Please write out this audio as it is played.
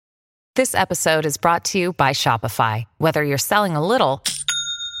This episode is brought to you by Shopify. Whether you're selling a little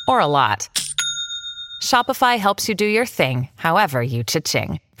or a lot, Shopify helps you do your thing, however you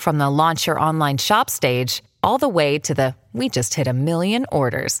cha-ching. From the launch your online shop stage, all the way to the we just hit 1 million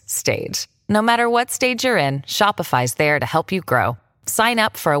orders stage. No matter what stage you're in, Shopify's there to help you grow. Sign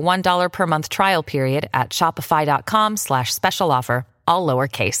up for a $1 per month trial period at shopify.com/special offer, all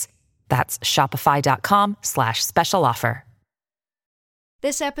lowercase. That's shopify.com/special offer.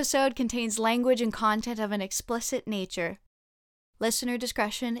 This episode contains language and content of an explicit nature. Listener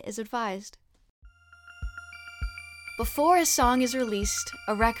discretion is advised. Before a song is released,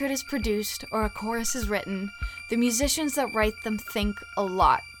 a record is produced, or a chorus is written, the musicians that write them think a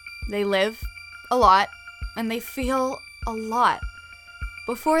lot. They live a lot, and they feel a lot.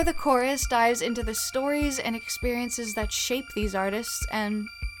 Before the chorus dives into the stories and experiences that shape these artists, and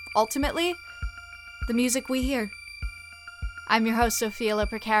ultimately, the music we hear. I'm your host, Sophia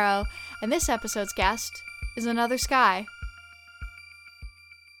Lopercaro, and this episode's guest is Another Sky.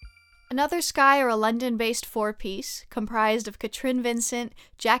 Another Sky are a London-based four-piece comprised of Katrin Vincent,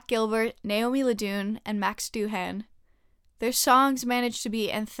 Jack Gilbert, Naomi Ladune, and Max Doohan. Their songs manage to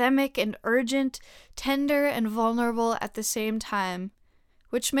be anthemic and urgent, tender and vulnerable at the same time,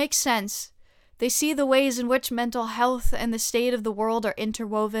 which makes sense. They see the ways in which mental health and the state of the world are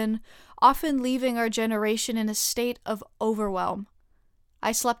interwoven, often leaving our generation in a state of overwhelm.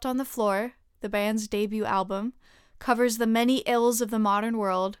 I Slept on the Floor, the band's debut album, covers the many ills of the modern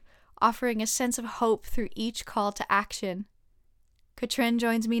world, offering a sense of hope through each call to action. Katrin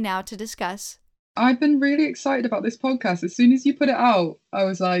joins me now to discuss. I've been really excited about this podcast. As soon as you put it out, I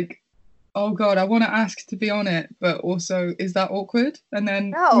was like, oh God, I want to ask to be on it, but also, is that awkward? And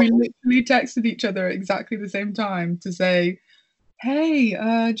then we literally texted each other at exactly the same time to say, hey,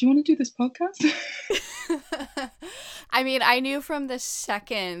 do you want to do this podcast? I mean, I knew from the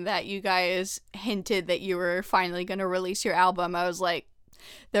second that you guys hinted that you were finally going to release your album, I was like,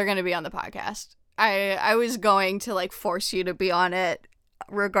 they're going to be on the podcast. I was going to like force you to be on it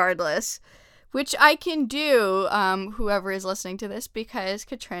regardless, which I can do, whoever is listening to this, because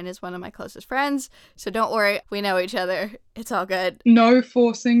Katrin is one of my closest friends. So don't worry, we know each other. It's all good. No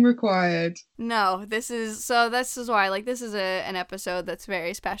forcing required. No, this is why, like, this is an episode that's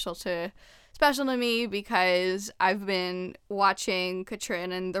very special to me, because I've been watching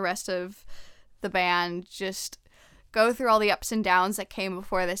Katrin and the rest of the band just go through all the ups and downs that came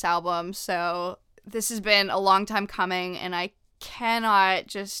before this album. So this has been a long time coming, and I cannot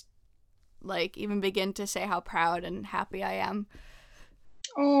just like even begin to say how proud and happy I am.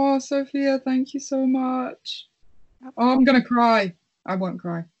 Oh, Sophia, thank you so much. Oh, I'm gonna cry. I won't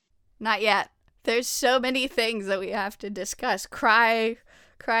cry. Not yet. There's so many things that we have to discuss. Cry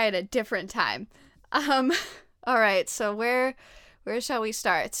at a different time. All right, so where shall we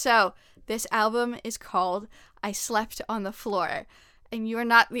start? So this album is called I Slept on the Floor, and you're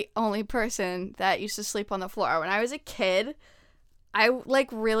not the only person that used to sleep on the floor. When I was a kid, I like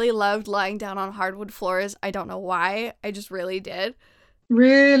really loved lying down on hardwood floors. I don't know why. I just really did.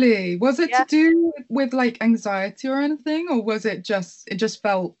 Really? Was it to do with like anxiety or anything, or was it just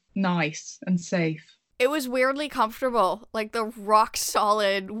felt nice and safe? It was weirdly comfortable, like the rock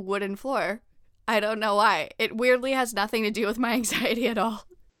solid wooden floor. I don't know why. It weirdly has nothing to do with my anxiety at all.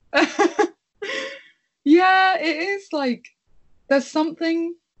 Yeah, it is like there's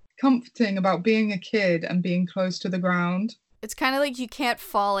something comforting about being a kid and being close to the ground. It's kind of like you can't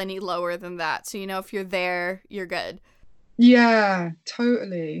fall any lower than that. So, you know, if you're there, you're good. Yeah,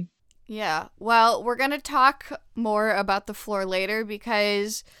 totally. Yeah. Well, we're going to talk more about the floor later,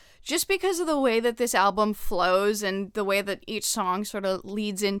 because of the way that this album flows and the way that each song sort of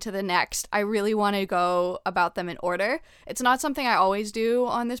leads into the next, I really want to go about them in order. It's not something I always do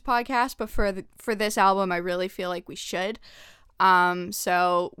on this podcast, but for this album, I really feel like we should.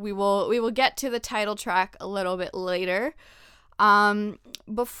 So we will get to the title track a little bit later.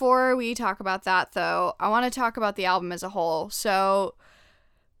 Before we talk about that, though, I want to talk about the album as a whole. So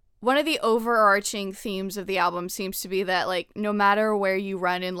one of the overarching themes of the album seems to be that, like, no matter where you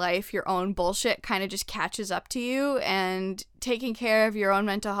run in life, your own bullshit kind of just catches up to you, and taking care of your own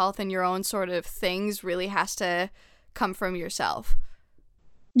mental health and your own sort of things really has to come from yourself.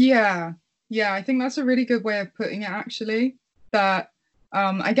 Yeah, I think that's a really good way of putting it, actually. That,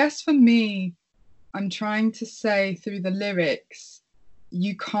 I guess for me, I'm trying to say through the lyrics,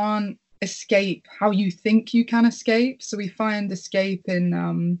 you can't escape how you think you can escape. So we find escape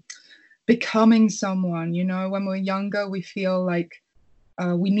in becoming someone. You know, when we're younger, we feel like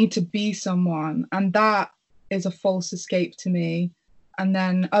we need to be someone, and that is a false escape to me. And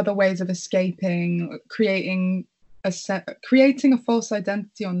then other ways of escaping, creating creating a false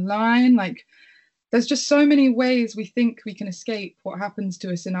identity online. Like, there's just so many ways we think we can escape what happens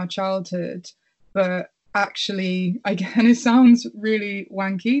to us in our childhood, but actually, again, it sounds really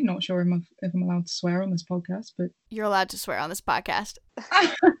wanky. Not sure if I'm allowed to swear on this podcast, but you're allowed to swear on this podcast.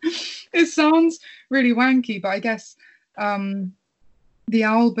 It sounds really wanky, but I guess the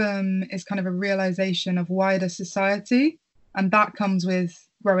album is kind of a realization of wider society, and that comes with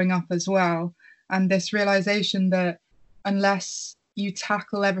growing up as well. And this realization that unless you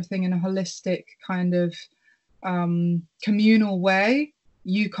tackle everything in a holistic kind of communal way,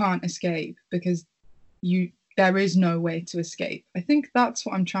 you can't escape, because there is no way to escape. I think that's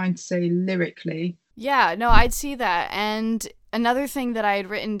what I'm trying to say lyrically. Yeah, no, I'd see that. And another thing that I had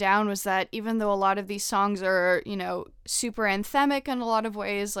written down was that even though a lot of these songs are, you know, super anthemic in a lot of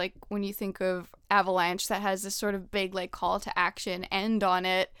ways, like when you think of Avalanche that has this sort of big like call to action end on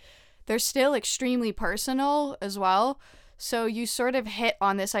it, they're still extremely personal as well. So you sort of hit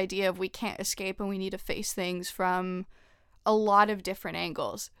on this idea of we can't escape and we need to face things from a lot of different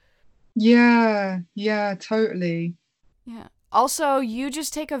angles. Yeah, totally. Yeah. Also, you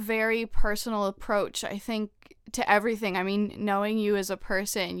just take a very personal approach, I think, to everything. I mean, knowing you as a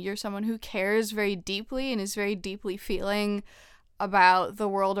person, you're someone who cares very deeply and is very deeply feeling about the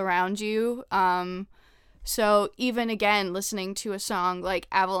world around you. So even again, listening to a song like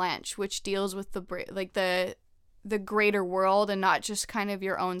Avalanche, which deals with the greater world and not just kind of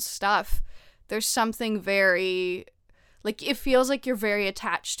your own stuff, there's something very, like, it feels like you're very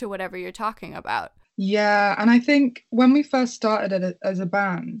attached to whatever you're talking about. Yeah, and I think when we first started as a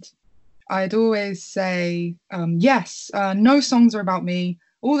band, I'd always say, no songs are about me.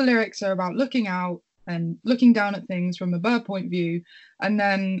 All the lyrics are about looking out and looking down at things from a bird point view. And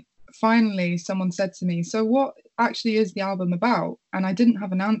then finally someone said to me, so what actually is the album about? And I didn't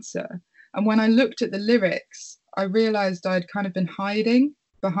have an answer. And when I looked at the lyrics, I realized I'd kind of been hiding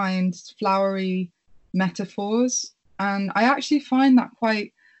behind flowery metaphors. And I actually find that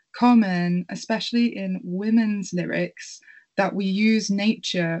quite common, especially in women's lyrics, that we use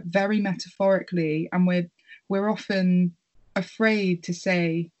nature very metaphorically, and we're often afraid to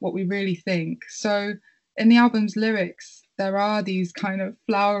say what we really think. So in the album's lyrics, there are these kind of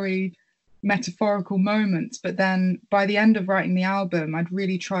flowery metaphorical moments, but then by the end of writing the album, I'd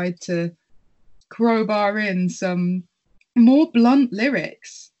really tried to crowbar in some more blunt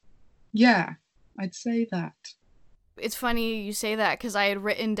lyrics. Yeah, I'd say that. It's funny you say that, because I had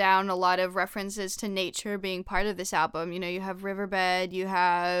written down a lot of references to nature being part of this album. You know, you have Riverbed, you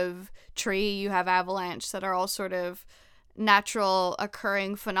have Tree, you have Avalanche, that are all sort of natural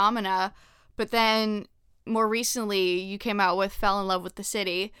occurring phenomena. But then more recently, you came out with Fell in Love with the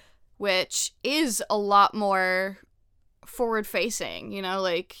City, which is a lot more forward facing, you know,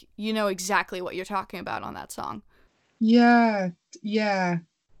 like, you know exactly what you're talking about on that song. Yeah.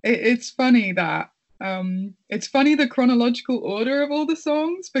 It's funny that it's funny the chronological order of all the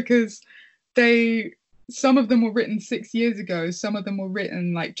songs, because some of them were written 6 years ago, some of them were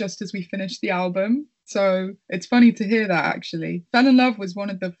written like just as we finished the album. So it's funny to hear that, actually. Fell in Love was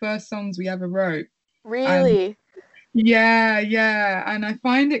one of the first songs we ever wrote. Really? Yeah, and I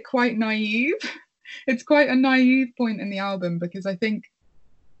find it quite naive. It's quite a naive point in the album, because I think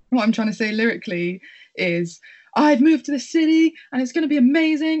what I'm trying to say lyrically is, I've moved to the city and it's going to be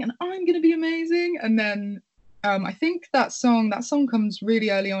amazing and I'm going to be amazing. And then I think that song comes really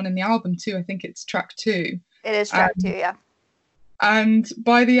early on in the album too. I think it's track 2. It is track 2, yeah. And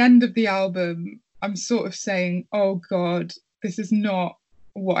by the end of the album, I'm sort of saying, oh God, this is not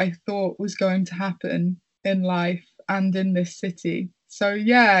what I thought was going to happen in life and in this city. So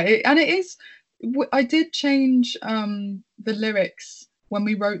yeah, I did change the lyrics when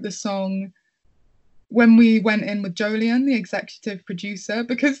we wrote the song, when we went in with Jolien, the executive producer,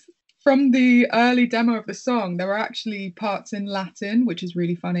 because from the early demo of the song, there were actually parts in Latin, which is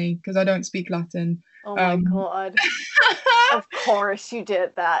really funny because I don't speak Latin. Oh my God. Of course you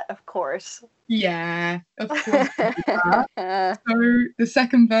did that, of course. Yeah, of course. So the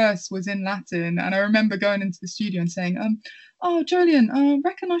second verse was in Latin, and I remember going into the studio and saying, oh, Jolien,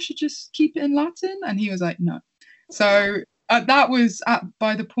 reckon I should just keep it in Latin? And he was like, no. So that was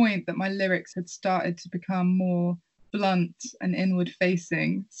by the point that my lyrics had started to become more blunt and inward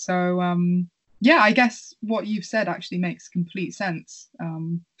facing. So yeah, I guess what you've said actually makes complete sense.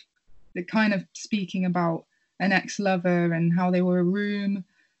 The kind of speaking about an ex-lover and how they were a room,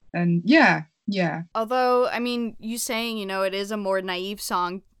 and yeah. Although, I mean, you saying, you know, it is a more naive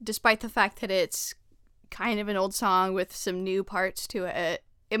song, despite the fact that it's kind of an old song with some new parts to it,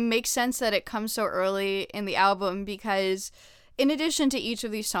 it makes sense that it comes so early in the album, because in addition to each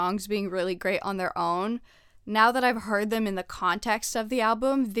of these songs being really great on their own, now that I've heard them in the context of the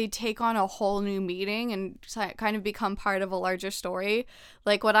album, they take on a whole new meaning and kind of become part of a larger story.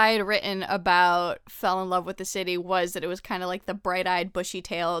 Like what I had written about Fell in Love with the City was that it was kind of like the bright-eyed,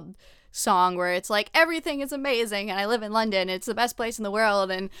 bushy-tailed song where it's like everything is amazing and I live in London, it's the best place in the world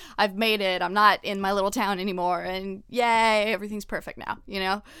and I've made it, I'm not in my little town anymore and yay, everything's perfect now, you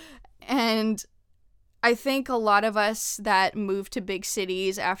know? And I think a lot of us that move to big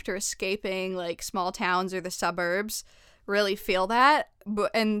cities after escaping like small towns or the suburbs really feel that,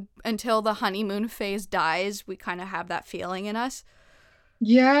 and until the honeymoon phase dies, we kind of have that feeling in us.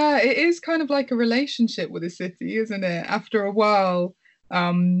 Yeah, it is kind of like a relationship with a city, isn't it? After a while,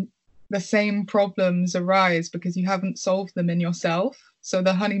 the same problems arise because you haven't solved them in yourself. So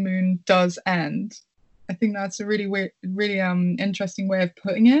the honeymoon does end. I think that's a really interesting way of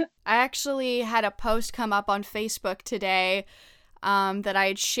putting it. I actually had a post come up on Facebook today that I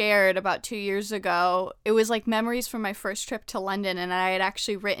had shared about 2 years ago. It was like memories from my first trip to London, and I had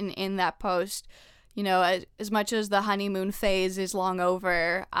actually written in that post, you know, as much as the honeymoon phase is long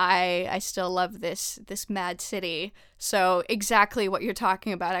over, I still love this mad city. So exactly what you're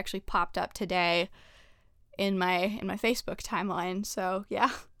talking about actually popped up today in my Facebook timeline. So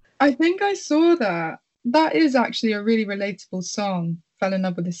yeah. I think I saw that. That is actually a really relatable song, Fell in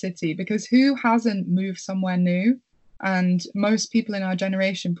Love with the City, because who hasn't moved somewhere new? And most people in our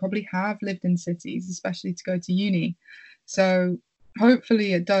generation probably have lived in cities, especially to go to uni. So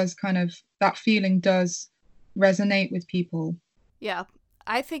hopefully it does that feeling does resonate with people. Yeah,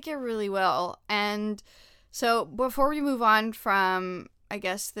 I think it really will. And so before we move on from, I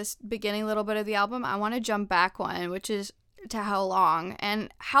guess, this beginning little bit of the album, I want to jump back one, which is to How Long. And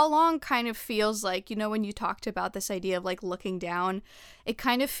How Long kind of feels like, you know, when you talked about this idea of like looking down, it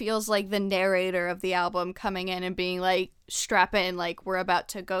kind of feels like the narrator of the album coming in and being like, strap in, like we're about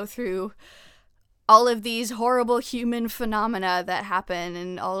to go through all of these horrible human phenomena that happen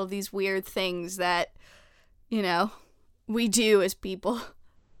and all of these weird things that, you know, we do as people.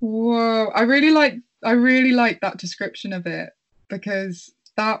 Whoa, I really like that description of it, because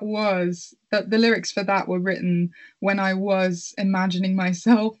the lyrics for that were written when I was imagining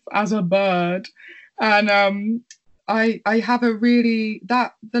myself as a bird. And I have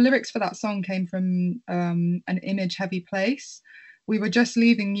the lyrics for that song came from an image heavy place. We were just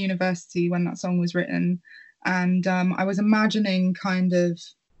leaving university when that song was written, and I was imagining kind of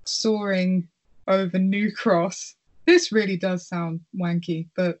soaring over New Cross. This really does sound wanky,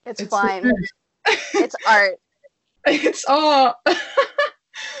 but it's fine. It's art. It's art.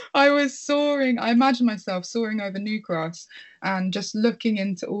 I imagined myself soaring over New Cross and just looking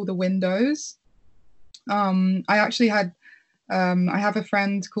into all the windows. I have a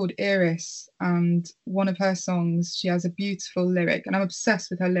friend called Iris, and one of her songs, she has a beautiful lyric, and I'm obsessed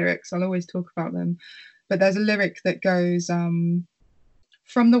with her lyrics. I'll always talk about them. But there's a lyric that goes,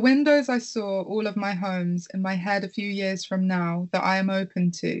 from the windows I saw all of my homes in my head a few years from now that I am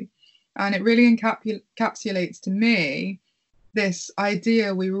open to. And it really encapsulates to me this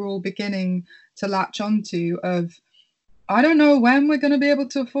idea we were all beginning to latch onto of, I don't know when we're going to be able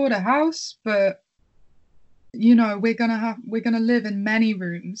to afford a house, but you know, we're going to live in many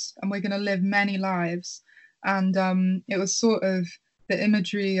rooms and we're going to live many lives. And it was sort of the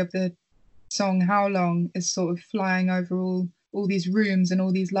imagery of the song How Long is sort of flying over all these rooms and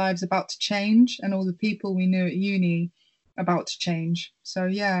all these lives about to change, and all the people we knew at uni about to change. So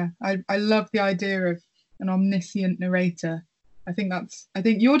yeah, I love the idea of an omniscient narrator. I think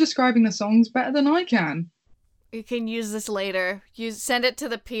you're describing the songs better than I can. You can use this later. Send it to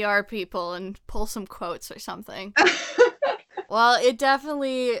the PR people and pull some quotes or something. Well, it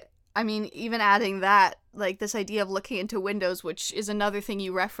definitely, I mean, even adding that, like this idea of looking into windows, which is another thing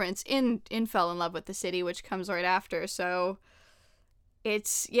you reference in Fell in Love with the City, which comes right after. So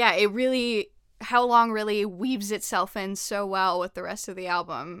How Long really weaves itself in so well with the rest of the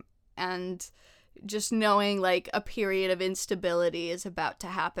album. And just knowing like a period of instability is about to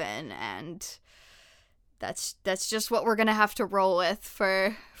happen, and that's just what we're gonna have to roll with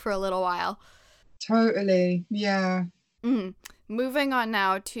for a little while. Totally, yeah. Moving on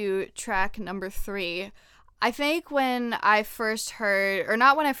now to track number 3. I think when I first heard, or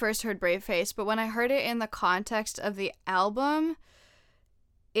not when I first heard Brave Face, but when I heard it in the context of the album,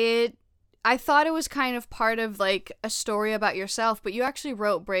 I thought it was kind of part of like a story about yourself, but you actually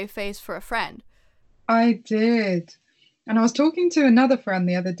wrote Brave Face for a friend. I did. And I was talking to another friend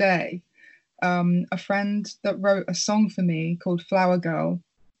the other day, a friend that wrote a song for me called Flower Girl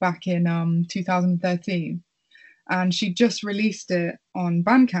back in 2013. And she just released it on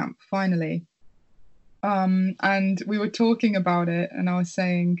Bandcamp, finally. And we were talking about it, and I was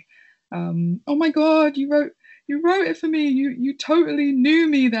saying, oh my God, you wrote it for me. You totally knew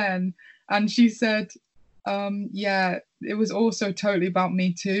me then. And she said, yeah, it was also totally about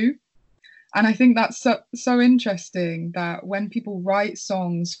me too. And I think that's so interesting that when people write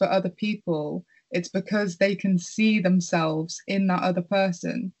songs for other people, it's because they can see themselves in that other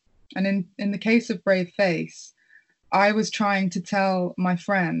person. And in the case of Brave Face, I was trying to tell my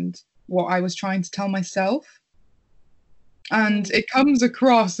friend what I was trying to tell myself. And it comes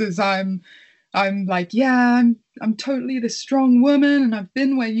across as I'm like, yeah, I'm totally the strong woman and I've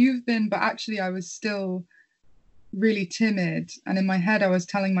been where you've been, but actually I was still really timid. And in my head I was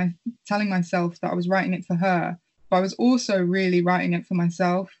telling myself that I was writing it for her, but I was also really writing it for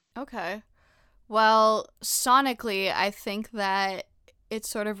myself. Okay. Well, sonically, I think that it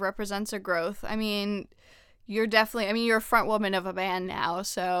sort of represents a growth. I mean, you're a front woman of a band now,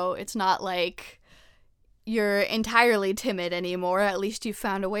 so it's not like you're entirely timid anymore. At least you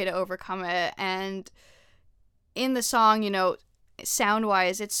found a way to overcome it. And in the song, sound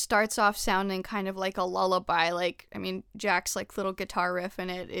wise, it starts off sounding kind of like a lullaby. Like, I mean, Jack's like little guitar riff in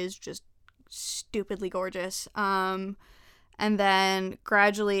it is just stupidly gorgeous. And then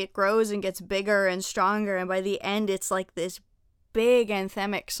gradually it grows and gets bigger and stronger, and by the end it's like this big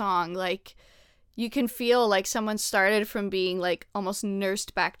anthemic song. Like, you can feel like someone started from being like almost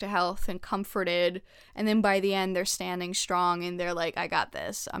nursed back to health and comforted, and then by the end they're standing strong and they're like, I got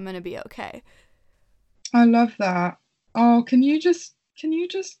this, I'm gonna be okay. I love that. Oh, can you just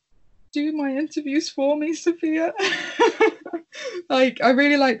do my interviews for me, Sophia? Like, I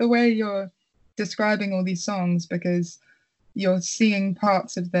really like the way you're describing all these songs, because you're seeing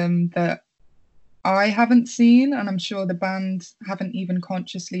parts of them that I haven't seen, and I'm sure the band haven't even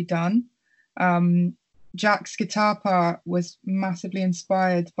consciously done. Jack's guitar part was massively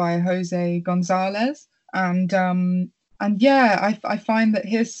inspired by Jose Gonzalez, and yeah, I find that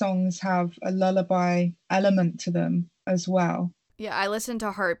his songs have a lullaby element to them as well. Yeah, I listen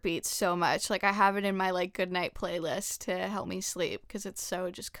to Heartbeats so much. Like, I have it in my like goodnight playlist to help me sleep because it's so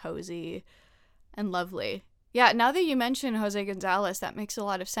just cozy and lovely. Yeah, now that you mention Jose Gonzalez, that makes a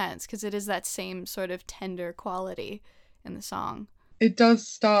lot of sense because it is that same sort of tender quality in the song. It does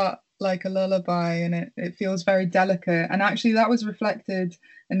start like a lullaby, and it feels very delicate. And actually, that was reflected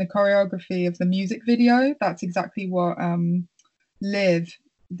in the choreography of the music video. That's exactly what Liv,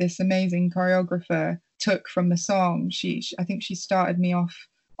 this amazing choreographer, took from the song. I think she started me off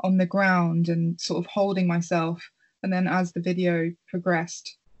on the ground and sort of holding myself, and then as the video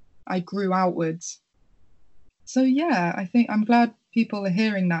progressed, I grew outwards. So yeah, I think I'm glad people are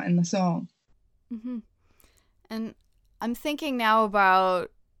hearing that in the song. hmm And I'm thinking now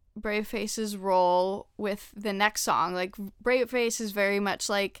about Brave Face's role with the next song. Like, Brave Face is very much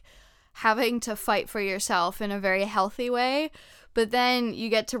like having to fight for yourself in a very healthy way. But then you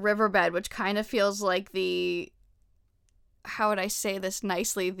get to Riverbed, which kind of feels like the, how would I say this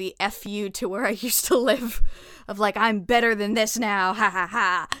nicely, the F you to where I used to live, of like, I'm better than this now, ha ha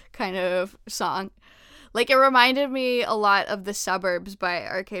ha, kind of song. Like, it reminded me a lot of The Suburbs by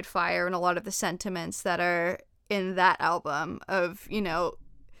Arcade Fire and a lot of the sentiments that are in that album of,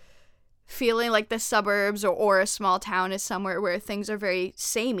 feeling like the suburbs or a small town is somewhere where things are very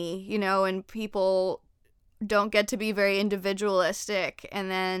samey, and people don't get to be very individualistic. And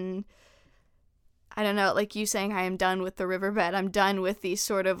then, I don't know, like you saying, I am done with the riverbed. I'm done with these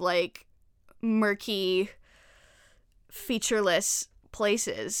sort of like murky, featureless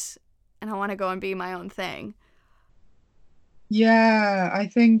places, and I want to go and be my own thing. Yeah, I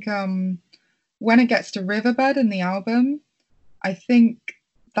think when it gets to Riverbed in the album, I think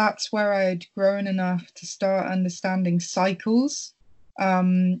that's where I'd grown enough to start understanding cycles,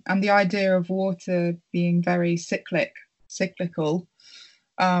 and the idea of water being very cyclical.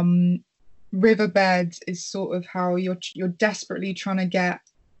 Um, Riverbed is sort of how you're desperately trying to get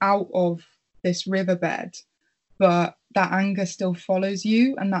out of this riverbed, but that anger still follows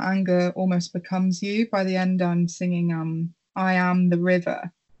you, and that anger almost becomes you. By the end, I'm singing I am the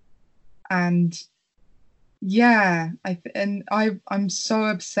river. And yeah, I'm so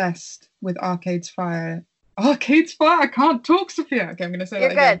obsessed with Arcade's Fire. Arcade's Fire, I can't talk, Sophia. Okay, I'm gonna say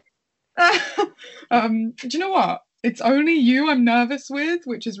You're that good. again. Do you know what? It's only you I'm nervous with,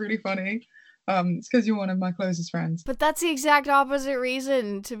 which is really funny. It's because you're one of my closest friends. But that's the exact opposite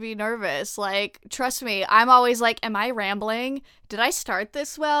reason to be nervous. Like, trust me, I'm always like, am I rambling? Did I start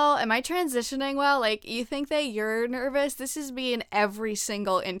this well? Am I transitioning well? Like, you think that you're nervous? This is me in every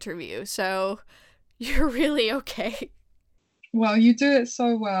single interview, so you're really okay. Well, you do it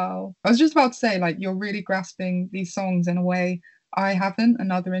so well. I was just about to say, like, you're really grasping these songs in a way I haven't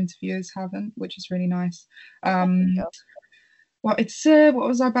and other interviewers haven't, which is really nice. Thank Um, you. Well, it's what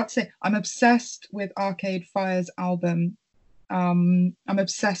was I about to say? I'm obsessed with Arcade Fire's album. I'm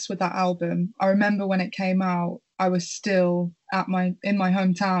obsessed with that album. I remember when it came out, I was still at my in my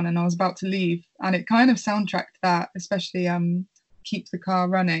hometown and I was about to leave, and it kind of soundtracked that, especially Keep the Car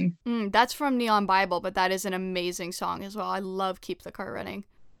Running. That's from Neon Bible, but that is an amazing song as well. I love Keep the Car Running.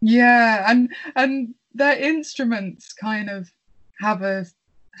 Yeah, and their instruments kind of have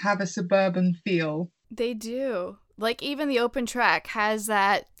a suburban feel. They do. Like, even the open track has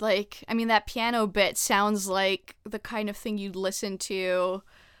that, like, I mean, that piano bit sounds like the kind of thing you'd listen to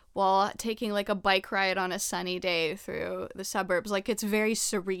while taking, like, a bike ride on a sunny day through the suburbs. Like, it's very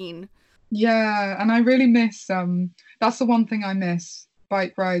serene. Yeah, and I really miss that's the one thing I miss,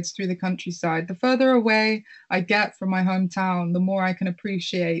 bike rides through the countryside. The further away I get from my hometown, the more I can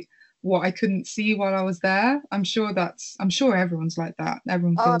appreciate what I couldn't see while I was there. I'm sure everyone's like that.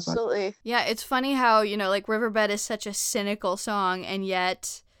 Everyone Oh, feels like. absolutely. Yeah, it's funny how, like, Riverbed is such a cynical song, and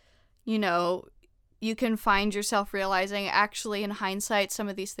yet, you know, you can find yourself realizing, actually, in hindsight, some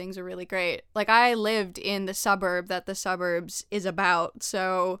of these things are really great. Like, I lived in the suburb that the suburbs is about,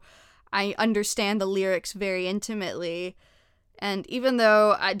 so I understand the lyrics very intimately. And even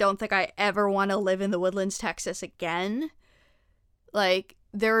though I don't think I ever want to live in the Woodlands, Texas again, like,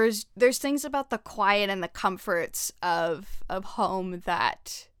 there's things about the quiet and the comforts of home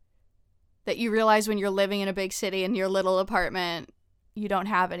that you realize when you're living in a big city in your little apartment you don't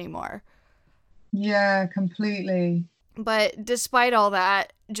have anymore. Yeah, completely. But despite all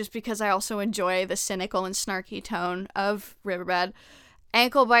that, just because I also enjoy the cynical and snarky tone of Riverbed,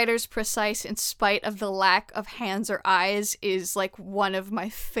 Ankle Biter's Precise in Spite of the Lack of Hands or Eyes is like one of my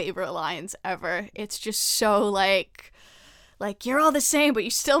favorite lines ever. It's just so like you're all the same, but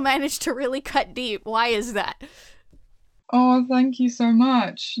you still manage to really cut deep. Why is that? Oh, thank you so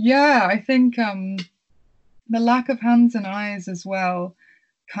much. Yeah, I think the lack of hands and eyes as well,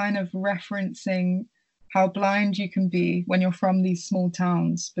 kind of referencing how blind you can be when you're from these small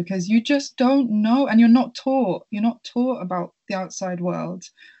towns because you just don't know and you're not taught. You're not taught about the outside world,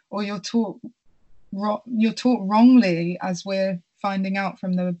 or you're taught wrongly, as we're finding out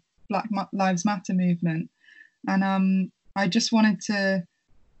from the Black Lives Matter movement. And I just wanted to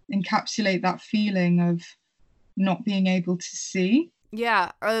encapsulate that feeling of not being able to see.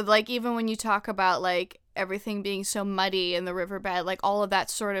 Yeah, or like even when you talk about like everything being so muddy in the riverbed, like all of that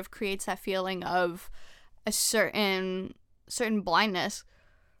sort of creates that feeling of a certain blindness.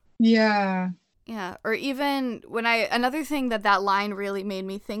 Yeah. Yeah, or even when another thing that line really made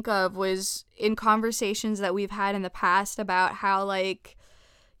me think of was in conversations that we've had in the past about how, like,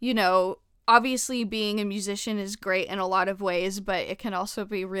 you know, obviously being a musician is great in a lot of ways, but it can also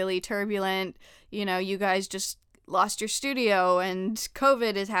be really turbulent. You know, you guys just lost your studio and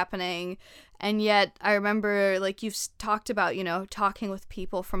COVID is happening. And yet I remember, like, you've talked about, you know, talking with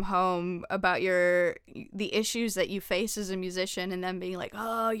people from home about the issues that you face as a musician and them being like,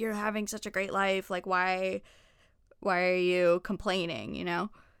 oh, you're having such a great life. Like, why are you complaining, you know?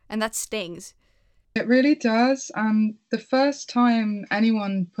 And that stings. It really does. The first time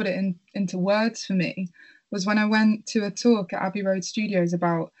anyone put it into words for me was when I went to a talk at Abbey Road Studios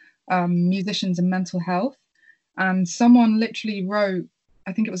about musicians and mental health. And someone literally wrote,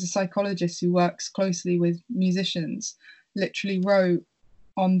 I think it was a psychologist who works closely with musicians, literally wrote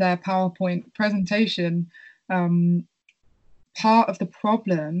on their PowerPoint presentation, part of the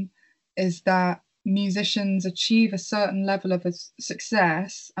problem is that musicians achieve a certain level of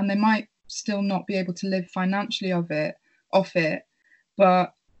success and they might still not be able to live financially off it,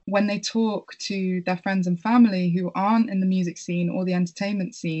 but when they talk to their friends and family who aren't in the music scene or the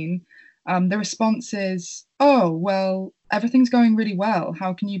entertainment scene, the response is, oh, well, everything's going really well.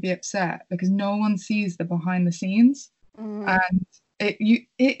 How can you be upset? Because no one sees the behind the scenes. Mm-hmm. And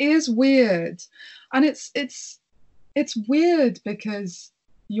it is weird. And it's weird because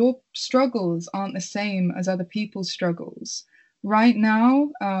your struggles aren't the same as other people's struggles. Right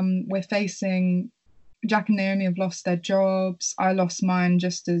now, we're facing, Jack and Naomi have lost their jobs. I lost mine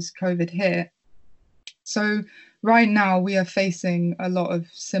just as COVID hit. So right now we are facing a lot of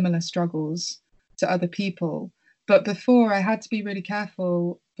similar struggles to other people. But before, I had to be really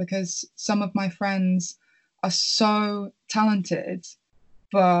careful because some of my friends are so talented,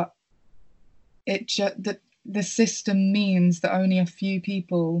 but the system means that only a few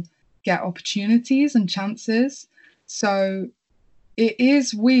people get opportunities and chances. So it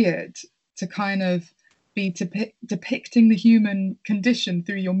is weird to kind of be depicting the human condition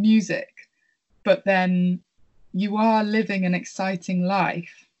through your music, but then you are living an exciting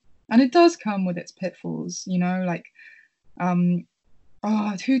life. And it does come with its pitfalls, you know, like,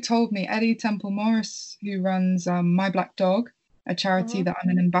 who told me? Eddie Temple Morris, who runs My Black Dog. a charity Hmm. that I'm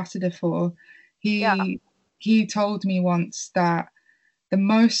an ambassador for. Yeah. He told me once that the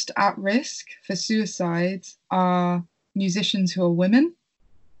most at risk for suicide are musicians who are women,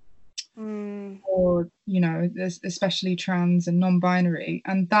 Mm. or especially trans and non-binary.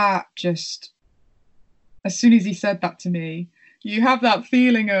 And that just, as soon as he said that to me, you have that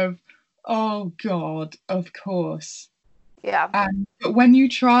feeling of, oh God, of course. Yeah. But when you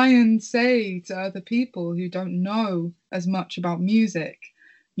try and say to other people who don't know as much about music,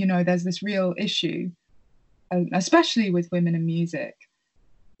 there's this real issue, especially with women in music.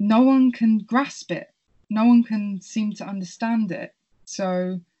 No one can grasp it. No one can seem to understand it.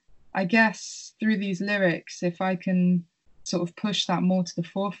 So I guess through these lyrics, if I can sort of push that more to the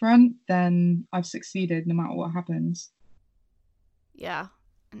forefront, then I've succeeded no matter what happens. Yeah.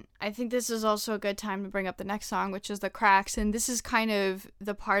 And I think this is also a good time to bring up the next song, which is The Cracks. And this is kind of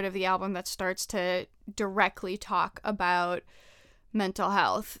the part of the album that starts to directly talk about mental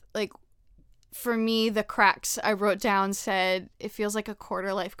health. Like, for me, The Cracks, I wrote down, said it feels like a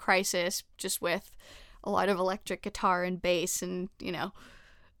quarter life crisis, just with a lot of electric guitar and bass and,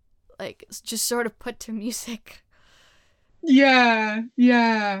 like, just sort of put to music. Yeah,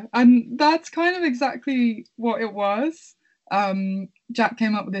 yeah. And that's kind of exactly what it was. Jack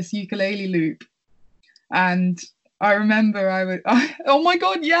came up with this ukulele loop, and I remember oh my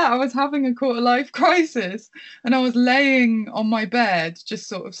God, yeah, I was having a quarter life crisis, and I was laying on my bed, just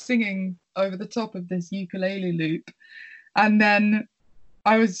sort of singing over the top of this ukulele loop. And then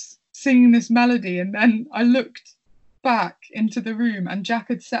I was singing this melody, and then I looked back into the room, and Jack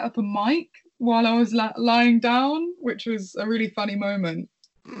had set up a mic while I was lying down, which was a really funny moment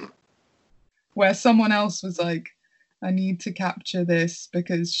where someone else was like, I need to capture this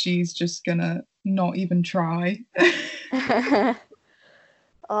because she's just gonna not even try.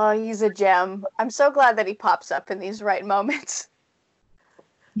 Oh, he's a gem. I'm so glad that he pops up in these right moments.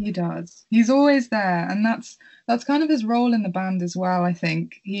 He does. He's always there, and that's kind of his role in the band as well, I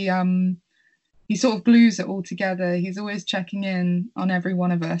think. He sort of glues it all together. He's always checking in on every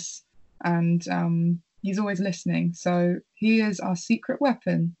one of us, and he's always listening. So he is our secret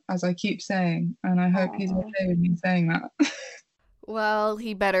weapon, as I keep saying, and I hope he's okay with me saying that. Well,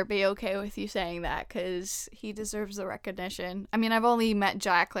 he better be okay with you saying that, because he deserves the recognition. I mean, I've only met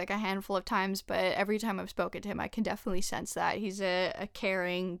Jack like a handful of times, but every time I've spoken to him, I can definitely sense that. He's a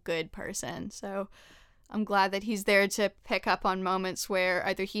caring, good person. So I'm glad that he's there to pick up on moments where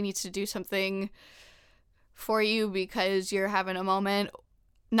either he needs to do something for you because you're having a moment.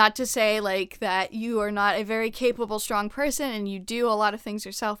 Not to say, like, that you are not a very capable, strong person and you do a lot of things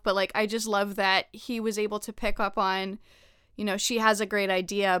yourself, but, like, I just love that he was able to pick up on, she has a great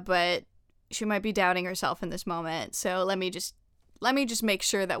idea, but she might be doubting herself in this moment. So let me just make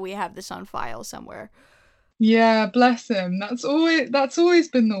sure that we have this on file somewhere. Yeah, bless him. That's always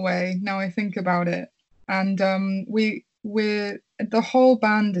been the way, now I think about it. And we're the whole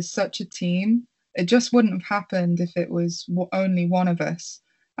band is such a team. It just wouldn't have happened if it was only one of us.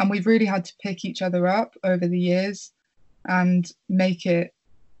 And we've really had to pick each other up over the years and make it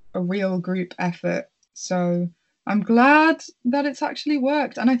a real group effort. So I'm glad that it's actually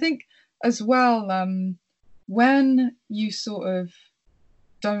worked. And I think as well, when you sort of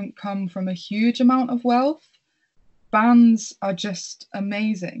don't come from a huge amount of wealth, bands are just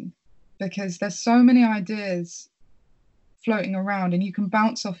amazing because there's so many ideas floating around and you can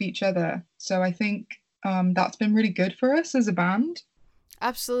bounce off each other. So I think that's been really good for us as a band.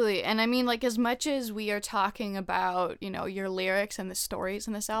 Absolutely. And I mean, like, as much as we are talking about, your lyrics and the stories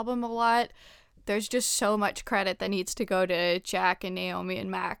in this album a lot, there's just so much credit that needs to go to Jack and Naomi and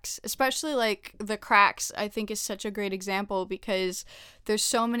Max. Especially, like, The Cracks, I think, is such a great example because there's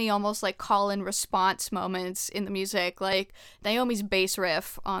so many almost, like, call-and response moments in the music. Like, Naomi's bass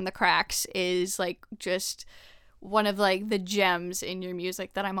riff on The Cracks is, like, just one of, like, the gems in your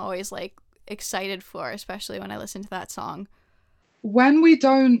music that I'm always, like, excited for, especially when I listen to that song. When we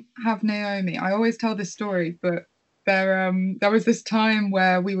don't have Naomi, I always tell this story, but there was this time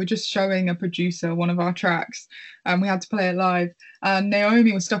where we were just showing a producer one of our tracks and we had to play it live, and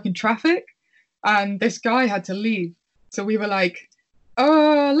Naomi was stuck in traffic and this guy had to leave. So we were like,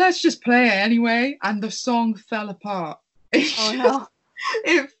 oh, let's just play it anyway. And the song fell apart. Oh no.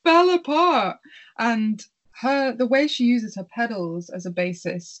 It fell apart. And the way she uses her pedals as a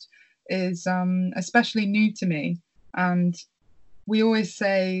bassist is especially new to me. And we always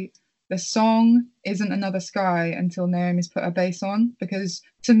say the song isn't Another Sky until Naomi's put her bass on, because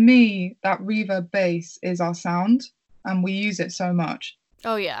to me, that reverb bass is our sound and we use it so much.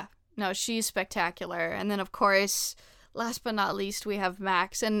 Oh, yeah. No, she's spectacular. And then, of course, last but not least, we have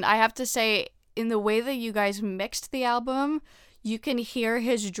Max. And I have to say, in the way that you guys mixed the album, you can hear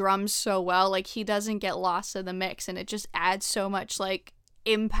his drums so well. Like, he doesn't get lost in the mix, and it just adds so much, like,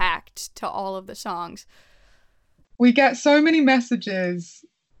 impact to all of the songs. We get so many messages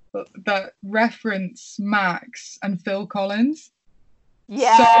that reference Max and Phil Collins.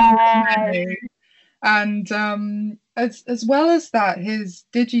 Yeah. So many. And as well as that, his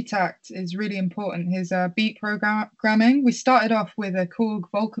digitact is really important. His beat programming. We started off with a Korg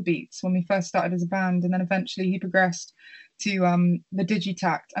Volcabeats when we first started as a band, and then eventually he progressed to the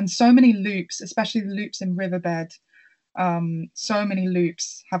digitact. And so many loops, especially the loops in Riverbed, so many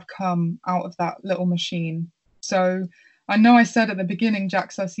loops have come out of that little machine. So I know I said at the beginning,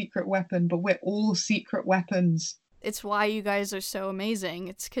 Jack's our secret weapon, but we're all secret weapons. It's why you guys are so amazing.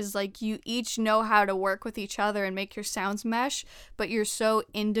 It's because, like, you each know how to work with each other and make your sounds mesh, but you're so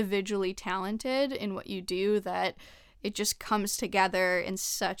individually talented in what you do that it just comes together in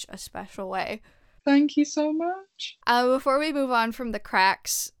such a special way. Thank you so much. Before we move on from the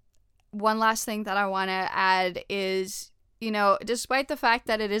Cracks, one last thing that I want to add is, you know, despite the fact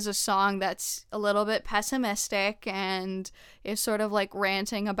that it is a song that's a little bit pessimistic and is sort of like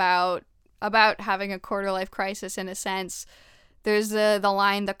ranting about having a quarter-life crisis in a sense, there's the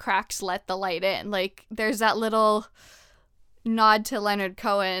line, "The cracks let the light in." Like, there's that little nod to Leonard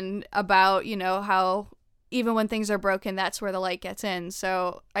Cohen about, you know, how even when things are broken, that's where the light gets in.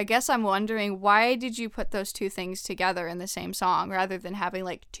 So I guess I'm wondering, why did you put those two things together in the same song rather than having,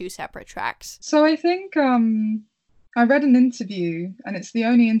 like, two separate tracks? So I think I read an interview, and it's the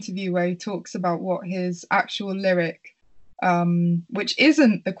only interview where he talks about what his actual lyric, which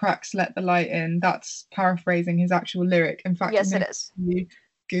isn't "The cracks let the light in." That's paraphrasing his actual lyric. In fact, Yes, it is.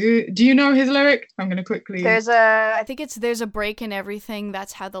 Do you know his lyric? I'm going to quickly. I think it's "There's a break in everything,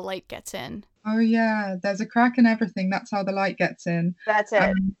 that's how the light gets in." Oh yeah, there's a crack in everything, that's how the light gets in. That's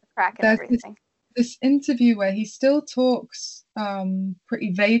it. Crack in everything. This interview where he still talks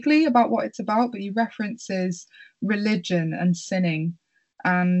pretty vaguely about what it's about, but he references religion and sinning.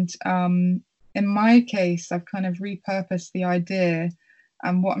 And in my case, I've kind of repurposed the idea.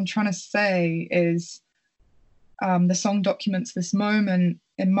 And what I'm trying to say is the song documents this moment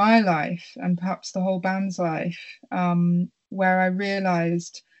in my life, and perhaps the whole band's life, where I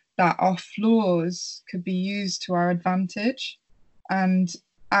realized that our flaws could be used to our advantage. And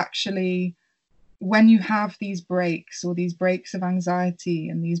actually, when you have these breaks, or these breaks of anxiety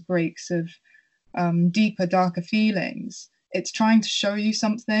and these breaks of deeper, darker feelings, it's trying to show you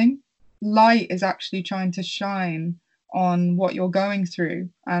something. Light is actually trying to shine on what you're going through,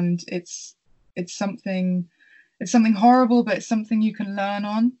 and it's something horrible, but it's something you can learn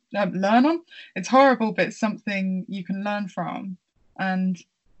on. It's horrible, but it's something you can learn from. And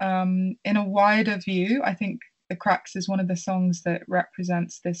in a wider view, I think "The Cracks" is one of the songs that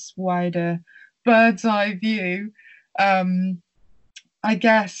represents this wider bird's eye view. I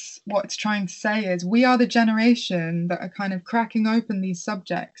guess what it's trying to say is we are the generation that are kind of cracking open these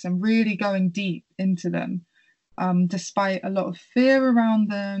subjects and really going deep into them, despite a lot of fear around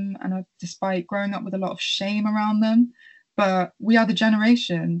them, and despite growing up with a lot of shame around them. But we are the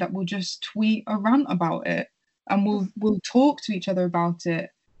generation that will just tweet a rant about it, and we'll talk to each other about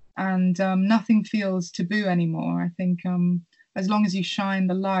it, and nothing feels taboo anymore. I think as long as you shine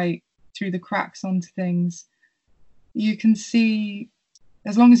the light through the cracks onto things, you can see.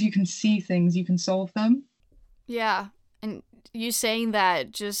 As long as you can see things, you can solve them. Yeah, and you saying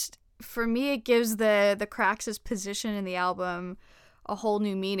that, just for me, it gives the Cracks' position in the album a whole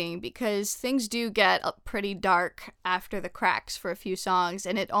new meaning, because things do get pretty dark after the Cracks for a few songs,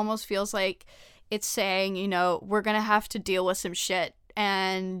 and it almost feels like it's saying, you know, we're gonna have to deal with some shit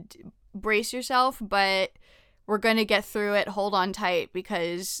and brace yourself, but we're gonna get through it. Hold on tight,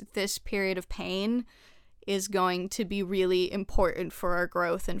 because this period of pain is going to be really important for our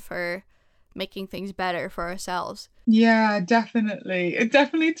growth and for making things better for ourselves. Yeah, definitely. It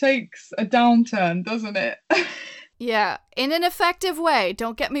definitely takes a downturn, doesn't it? Yeah, in an effective way,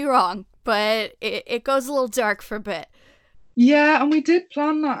 don't get me wrong, but it goes a little dark for a bit. Yeah, and we did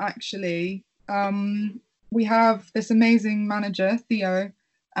plan that, actually. We have this amazing manager, Theo,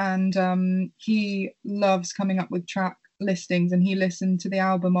 and he loves coming up with track listings, and he listened to the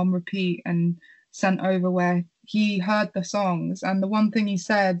album on repeat and sent over where he heard the songs, and the one thing he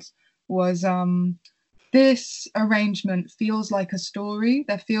said was, this arrangement feels like a story.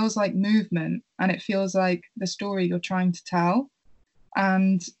 There feels like movement, and it feels like the story you're trying to tell.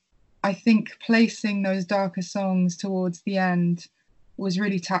 And I think placing those darker songs towards the end was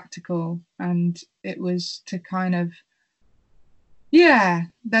really tactical, and it was to kind of, yeah,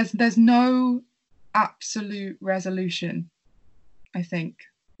 there's no absolute resolution, I think,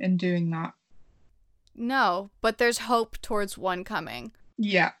 in doing that. No, but there's hope towards one coming.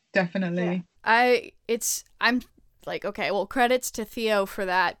 Yeah, definitely. I'm like, okay, well, credits to Theo for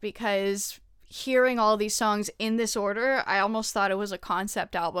that, because hearing all these songs in this order, I almost thought it was a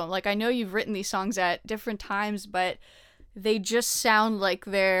concept album. Like, I know you've written these songs at different times, but they just sound like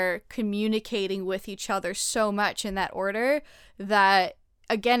they're communicating with each other so much in that order that,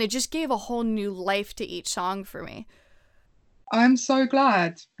 again, it just gave a whole new life to each song for me. I'm so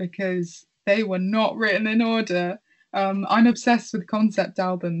glad, because they were not written in order. I'm obsessed with concept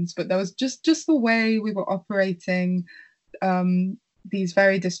albums, but there was just the way we were operating, these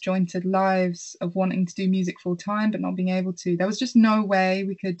very disjointed lives of wanting to do music full time but not being able to. There was just no way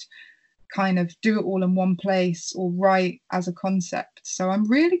we could kind of do it all in one place or write as a concept. So I'm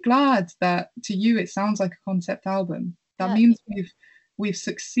really glad that to you it sounds like a concept album. That means we've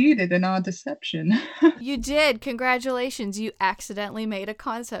succeeded in our deception. You did. Congratulations. You accidentally made a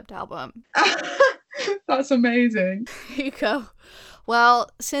concept album. That's amazing. There you go. Well,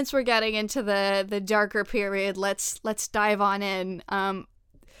 since we're getting into the darker period, let's dive on in.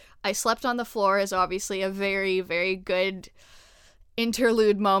 I Slept on the Floor is obviously a very, very good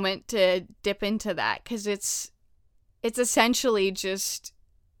interlude moment to dip into that, because it's essentially just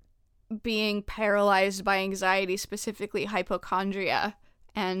being paralyzed by anxiety, specifically hypochondria,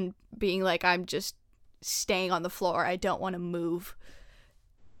 and being like, I'm just staying on the floor. I don't want to move.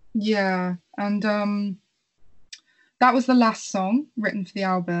 Yeah, and that was the last song written for the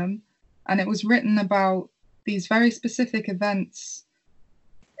album, and it was written about these very specific events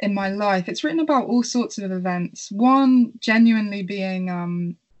in my life. It's written about all sorts of events. One genuinely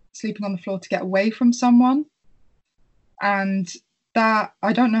being sleeping on the floor to get away from someone, and that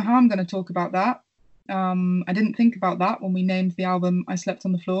I don't know how I'm going to talk about that. I didn't think about that when we named the album I Slept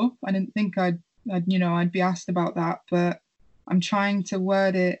on the Floor. I didn't think I'd be asked about that, but I'm trying to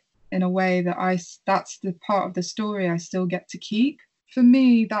word it in a way that that's the part of the story I still get to keep. For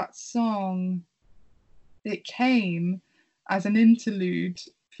me, that song, it came as an interlude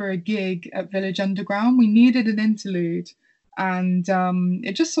for a gig at Village Underground. We needed an interlude, and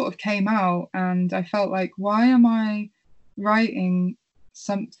it just sort of came out, and I felt like, why am I writing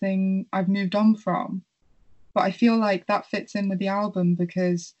something I've moved on from? But I feel like that fits in with the album,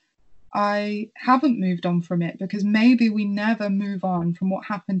 because I haven't moved on from it, because maybe we never move on from what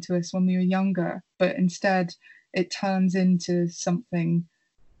happened to us when we were younger, but instead it turns into something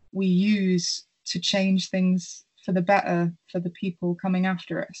we use to change things for the better for the people coming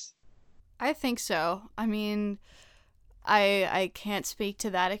after us. I think so. I mean, I can't speak to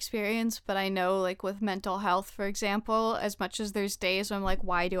that experience, but I know, like, with mental health, for example, as much as there's days when I'm like,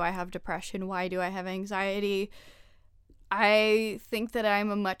 why do I have depression? Why do I have anxiety? I think that I'm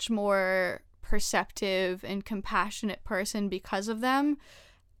a much more perceptive and compassionate person because of them.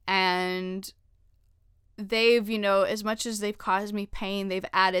 And they've, as much as they've caused me pain, they've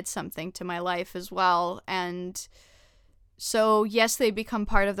added something to my life as well. And so, yes, they become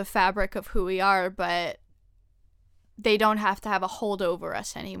part of the fabric of who we are, but they don't have to have a hold over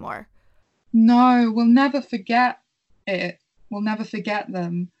us anymore. No, we'll never forget it. We'll never forget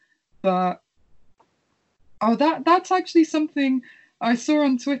them. But that's actually something I saw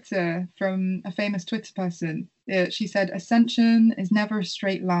on Twitter from a famous Twitter person. She said, ascension is never a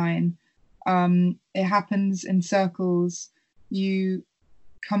straight line. It happens in circles. You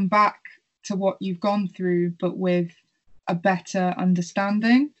come back to what you've gone through, but with a better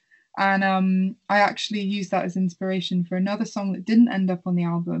understanding. And I actually used that as inspiration for another song that didn't end up on the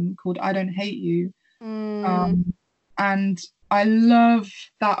album, called I Don't Hate You. And I love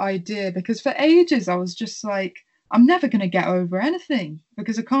that idea, because for ages I was just like, I'm never going to get over anything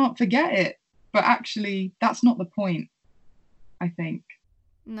because I can't forget it. But actually, that's not the point, I think.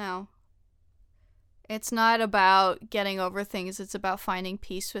 No. It's not about getting over things. It's about finding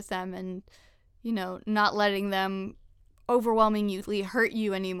peace with them and, not letting them overwhelmingly hurt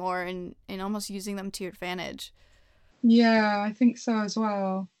you anymore, and almost using them to your advantage. Yeah, I think so as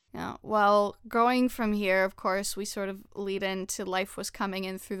well. Yeah. Well, going from here, of course, we sort of lead into Life Was Coming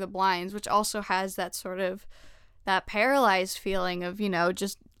In Through the Blinds, which also has that sort of that paralyzed feeling of,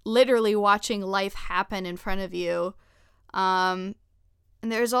 just literally watching life happen in front of you. And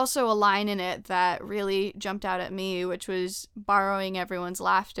there's also a line in it that really jumped out at me, which was borrowing everyone's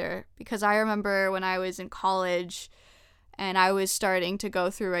laughter. Because I remember when I was in college and I was starting to go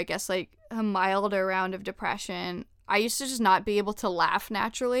through, I guess, like a milder round of depression, I used to just not be able to laugh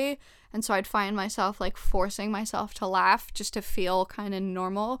naturally. And so I'd find myself like forcing myself to laugh just to feel kind of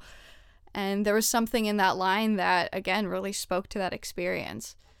normal. And there was something in that line that, again, really spoke to that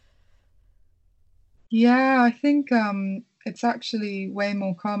experience. Yeah, I think it's actually way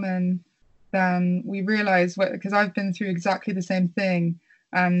more common then we realize, because I've been through exactly the same thing,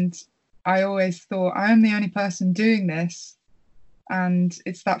 and I always thought I am the only person doing this. And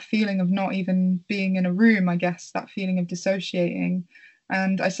it's that feeling of not even being in a room, I guess, that feeling of dissociating.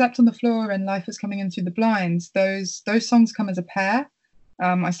 And I slept on the floor and Life Was Coming In Through the Blinds. Those songs come as a pair.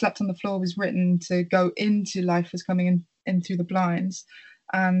 I Slept on the Floor was written to go into Life Was Coming in Through the Blinds.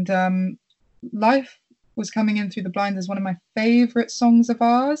 And Life Was Coming In Through the Blinds is one of my favorite songs of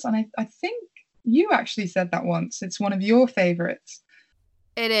ours. And I think you actually said that once. It's one of your favorites.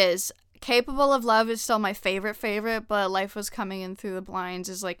 It is. Capable of Love is still my favorite, but Life Was Coming In Through the Blinds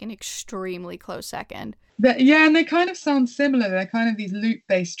is like an extremely close second. Yeah, and they kind of sound similar. They're kind of these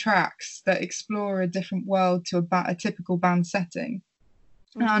loop-based tracks that explore a different world to a typical band setting.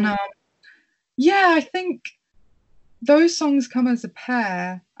 Mm-hmm. And yeah, I think those songs come as a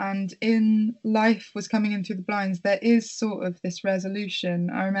pair, and in Life Was Coming In Through the Blinds, there is sort of this resolution.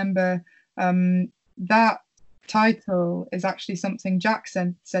 I remember that title is actually something Jack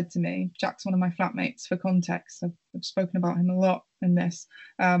said to me. Jack's one of my flatmates, for context. I've spoken about him a lot in this.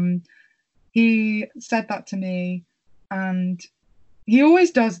 He said that to me, and he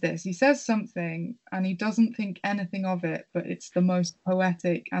always does this. He says something and he doesn't think anything of it, but it's the most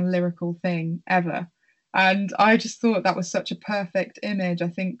poetic and lyrical thing ever. And I just thought that was such a perfect image. I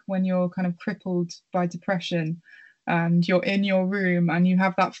think when you're kind of crippled by depression and you're in your room and you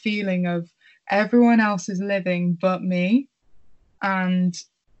have that feeling of everyone else is living but me, and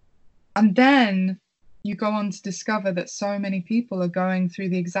then you go on to discover that so many people are going through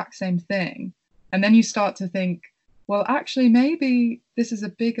the exact same thing, and then you start to think, well, actually maybe this is a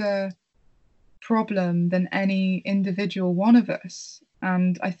bigger problem than any individual one of us.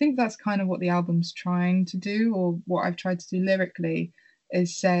 And I think that's kind of what the album's trying to do, or what I've tried to do lyrically,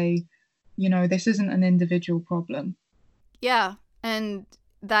 is say, you know, this isn't an individual problem. Yeah, and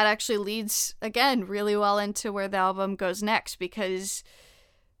that actually leads, again, really well into where the album goes next, because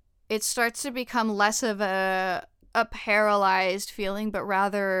it starts to become less of a paralyzed feeling, but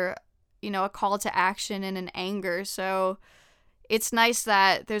rather, you know, a call to action and an anger. So it's nice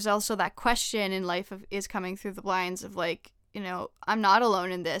that there's also that question in Life Is Coming Through the Blinds of like, you know, I'm not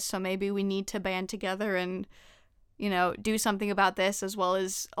alone in this, so maybe we need to band together and, you know, do something about this as well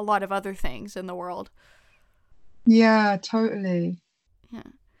as a lot of other things in the world. Yeah, totally. Yeah.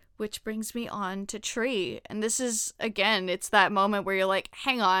 Which brings me on to Tree. And this is, again, it's that moment where you're like,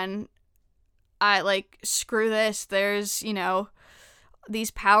 hang on, screw this. There's, you know,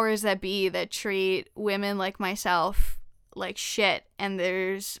 these powers that be that treat women like myself like shit. And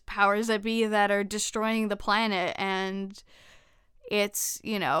there's powers that be that are destroying the planet. And it's,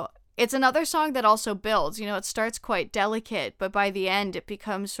 you know, it's another song that also builds. You know, it starts quite delicate, but by the end it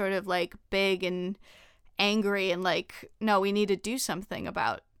becomes sort of like big and angry and like, no, we need to do something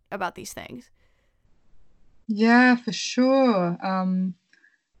about these things. Yeah, for sure.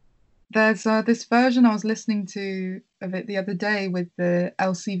 There's this version I was listening to of it the other day with the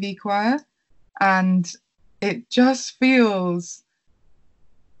LCV choir, and it just feels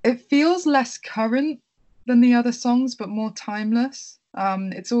less current than the other songs, but more timeless.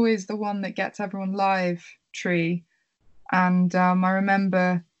 It's always the one that gets everyone live, Tree. And I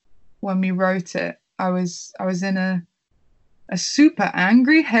remember when we wrote it, I was in a super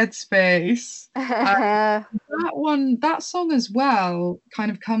angry headspace. That song as well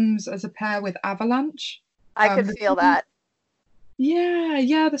kind of comes as a pair with Avalanche. I could feel that.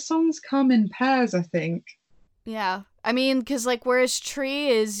 Yeah, the songs come in pairs, I think. Yeah. I mean, because, like, whereas Tree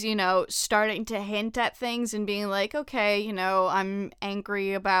is, you know, starting to hint at things and being like, okay, you know, I'm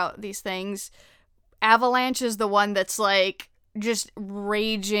angry about these things, Avalanche is the one that's, like, just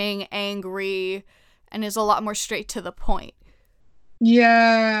raging angry and is a lot more straight to the point.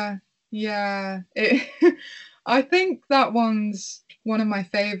 Yeah. I think that one's one of my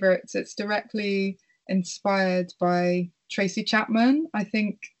favorites. It's directly inspired by Tracy Chapman. I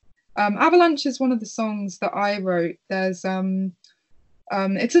think Avalanche is one of the songs that I wrote. There's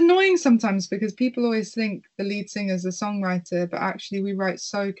it's annoying sometimes because people always think the lead singer's a songwriter, but actually we write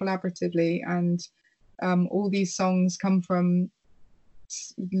so collaboratively, and all these songs come from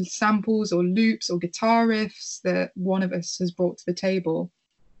samples or loops or guitar riffs that one of us has brought to the table.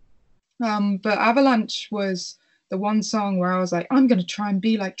 But Avalanche was the one song where I was like, I'm going to try and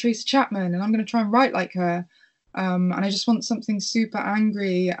be like Tracy Chapman, and I'm going to try and write like her. And I just want something super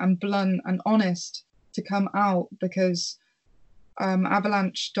angry and blunt and honest to come out, because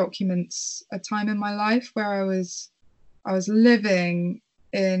Avalanche documents a time in my life where I was living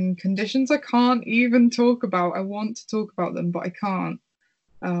in conditions I can't even talk about. I want to talk about them, but I can't.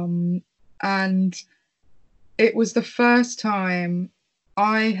 And it was the first time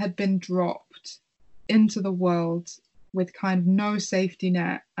I had been dropped into the world with kind of no safety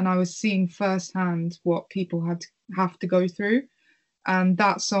net, and I was seeing firsthand what people have to go through, and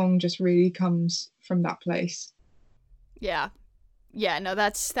that song just really comes from that place. Yeah. Yeah, no,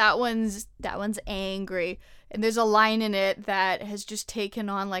 that one's angry. And there's a line in it that has just taken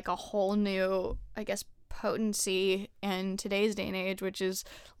on like a whole new, I guess, potency in today's day and age, which is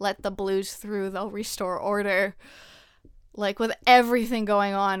let the blues through, they'll restore order. Like with everything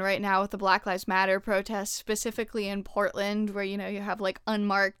going on right now with the Black Lives Matter protests, specifically in Portland, where, you know, you have like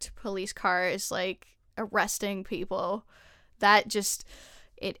unmarked police cars like arresting people, that just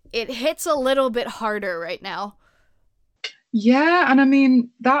it hits a little bit harder right now. Yeah, and I mean,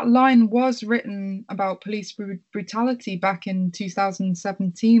 that line was written about police brutality back in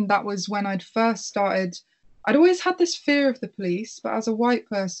 2017. That was when I'd first started. I'd always had this fear of the police, but as a white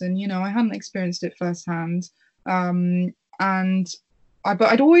person, you know, I hadn't experienced it firsthand. But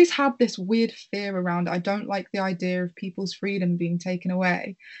I'd always had this weird fear around it. I don't like the idea of people's freedom being taken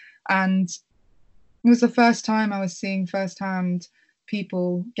away. And it was the first time I was seeing firsthand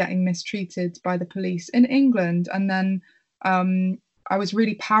people getting mistreated by the police in England. And then I was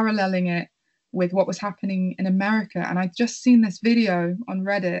really paralleling it with what was happening in America. And I'd just seen this video on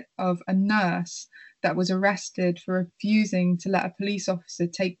Reddit of a nurse that was arrested for refusing to let a police officer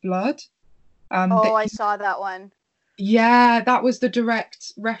take blood. I saw that one. Yeah, that was the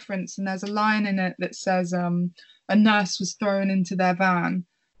direct reference. And there's a line in it that says a nurse was thrown into their van.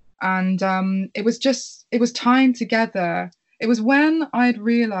 And it was tying together. It was when I'd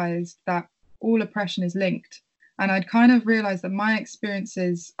realized that all oppression is linked. And I'd kind of realized that my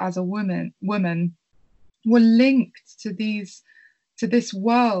experiences as a woman were linked to this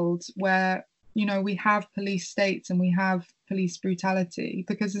world where, you know, we have police states and we have police brutality.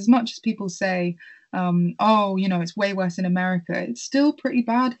 Because as much as people say, oh, you know, it's way worse in America, it's still pretty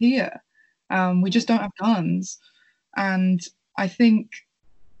bad here. We just don't have guns. And I think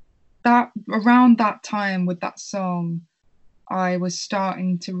that around that time with that song, I was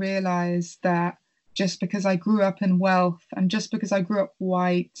starting to realize that just because I grew up in wealth and just because I grew up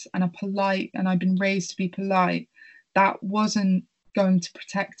white and I've been raised to be polite, that wasn't going to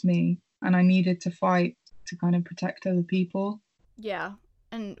protect me. And I needed to fight to kind of protect other people. Yeah.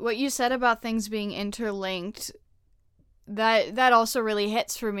 And what you said about things being interlinked, that also really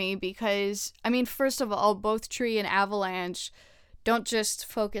hits for me because, I mean, first of all, both Tree and Avalanche don't just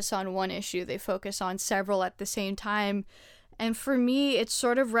focus on one issue, they focus on several at the same time. And for me, it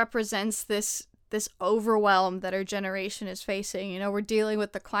sort of represents this overwhelm that our generation is facing. You know, we're dealing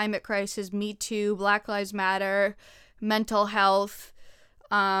with the climate crisis, Me Too, Black Lives Matter, mental health,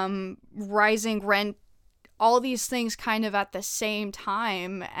 rising rent, all these things kind of at the same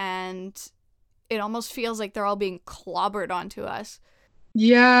time. And it almost feels like they're all being clobbered onto us.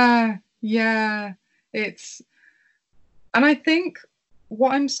 Yeah. And I think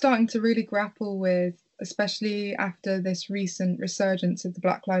what I'm starting to really grapple with, especially after this recent resurgence of the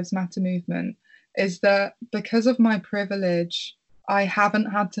Black Lives Matter movement, is that because of my privilege, I haven't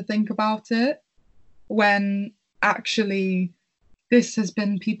had to think about it, when actually this has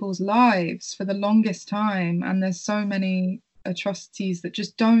been people's lives for the longest time. And there's so many atrocities that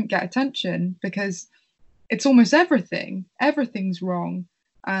just don't get attention because it's almost everything. Everything's wrong.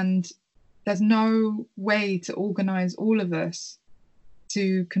 And there's no way to organize all of us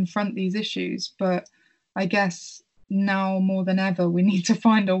to confront these issues. But I guess now more than ever, we need to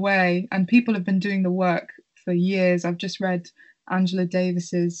find a way. And people have been doing the work for years. I've just read Angela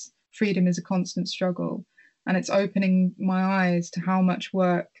Davis's Freedom is a Constant Struggle, and it's opening my eyes to how much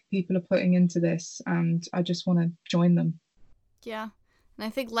work people are putting into this. And I just want to join them. Yeah. And I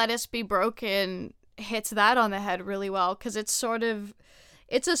think Let Us Be Broken hits that on the head really well, because it's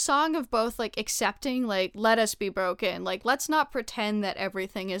a song of both like accepting, like, let us be broken. Like, let's not pretend that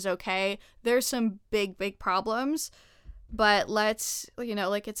everything is okay. There's some big, big problems, but let's, you know,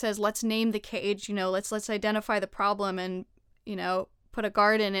 like it says, let's name the cage, you know, let's identify the problem and, you know, put a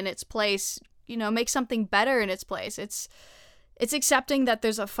garden in its place, you know, make something better in its place. It's accepting that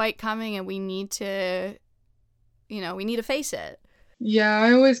there's a fight coming and we need to face it. Yeah,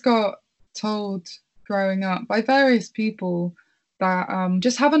 I always got told growing up by various people that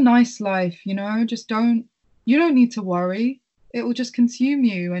just have a nice life, you know, you don't need to worry. It will just consume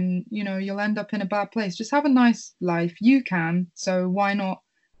you and, you know, you'll end up in a bad place. Just have a nice life. You can, so why not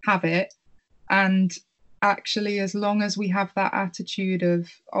have it? And actually, as long as we have that attitude of,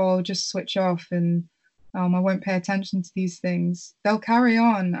 oh, just switch off and I won't pay attention to these things, they'll carry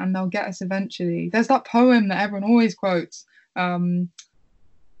on and they'll get us eventually. There's that poem that everyone always quotes, Then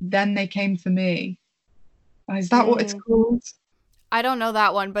They Came for Me. Is that what it's called? I don't know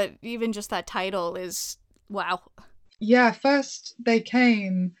that one, but even just that title is wow. Yeah, First They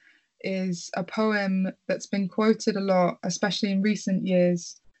Came is a poem that's been quoted a lot, especially in recent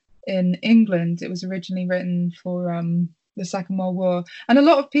years in England. It was originally written for the Second World War. And a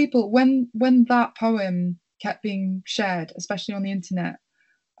lot of people, when that poem kept being shared, especially on the internet,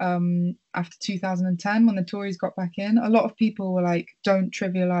 after 2010, when the Tories got back in, a lot of people were like, don't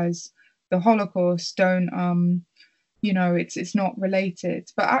trivialize the Holocaust, don't, it's not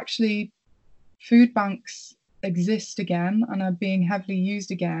related. But actually, food banks exist again and are being heavily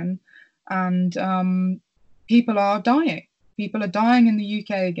used again. And people are dying. People are dying in the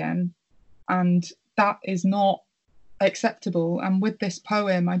UK again. And that is not acceptable. And with this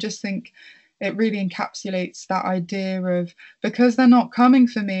poem, I just think it really encapsulates that idea of, because they're not coming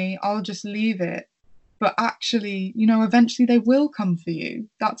for me, I'll just leave it. But actually, eventually they will come for you.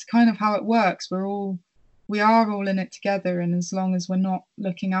 That's kind of how it works. We are all in it together. And as long as we're not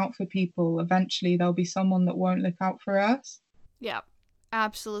looking out for people, eventually there'll be someone that won't look out for us. Yeah,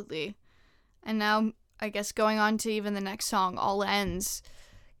 absolutely. And now, I guess going on to even the next song, All Ends,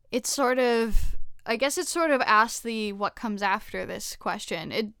 it sort of asks the what comes after this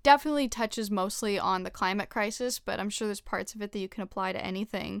question. It definitely touches mostly on the climate crisis, but I'm sure there's parts of it that you can apply to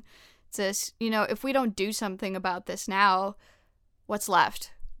anything. It's this, if we don't do something about this now, what's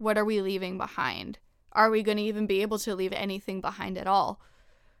left? What are we leaving behind? Are we going to even be able to leave anything behind at all?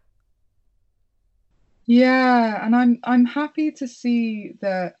 Yeah, and I'm happy to see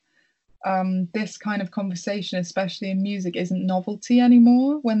that this kind of conversation, especially in music, isn't novelty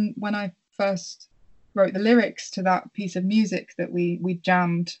anymore. When I first wrote the lyrics to that piece of music that we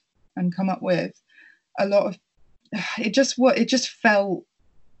jammed and come up with, a lot of it just felt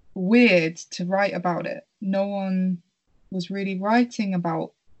weird to write about it. No one was really writing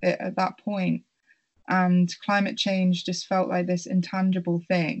about it at that point, and climate change just felt like this intangible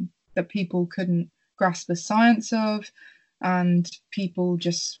thing that people couldn't grasp the science of, and people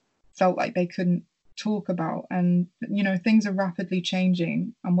just felt like they couldn't talk about. And things are rapidly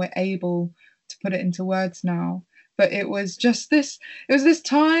changing and we're able to put it into words now. But it was this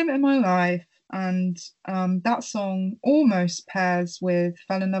time in my life, and that song almost pairs with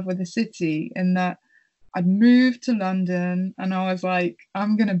Fell in Love with the City, in that I'd moved to London and I was like,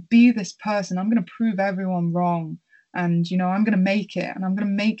 I'm gonna be this person, I'm gonna prove everyone wrong, and I'm gonna make it, and I'm gonna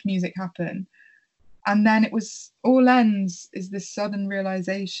make music happen. And then it was All Ends is this sudden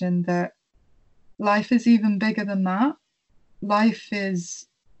realization that life is even bigger than that. Life is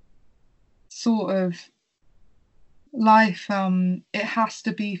sort of it has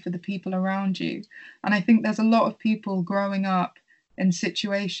to be for the people around you. And I think there's a lot of people growing up in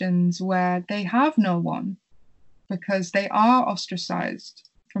situations where they have no one, because they are ostracized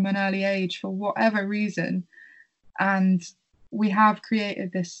from an early age for whatever reason. And we have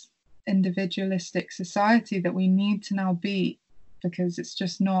created this individualistic society that we need to now beat, because it's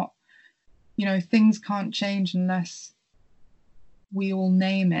just not, things can't change unless we all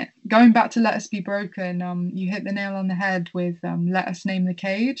name it. Going back to Let Us Be Broken, you hit the nail on the head with Let Us Name the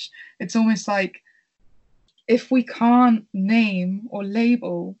Cage. It's almost like, if we can't name or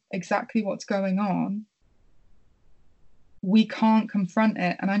label exactly what's going on, we can't confront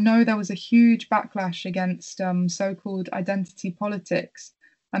it. And I know there was a huge backlash against so-called identity politics.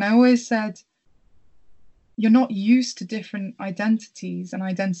 And I always said, you're not used to different identities and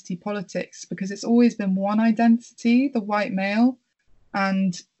identity politics, because it's always been one identity, the white male.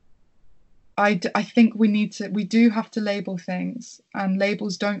 And I think we do have to label things, and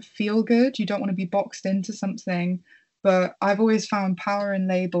labels don't feel good. You don't want to be boxed into something. But I've always found power in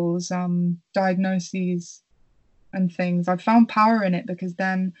labels, diagnoses and things. I've found power in it, because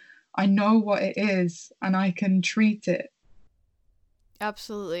then I know what it is and I can treat it.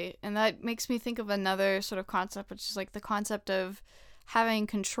 Absolutely. And that makes me think of another sort of concept, which is like the concept of having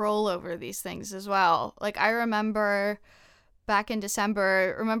control over these things as well. Like, I remember back in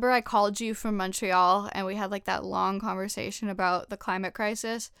December, I called you from Montreal and we had like that long conversation about the climate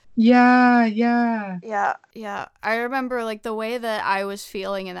crisis. Yeah. I remember like the way that I was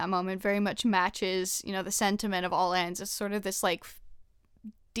feeling in that moment very much matches, the sentiment of All Ends. It's sort of this like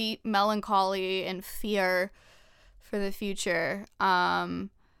deep melancholy and fear for the future.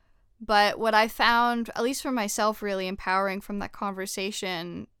 But what I found, at least for myself, really empowering from that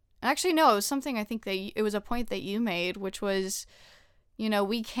conversation, and actually no, it was something I think that it was a point that you made, which was,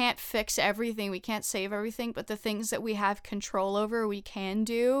 we can't fix everything, we can't save everything, but the things that we have control over, we can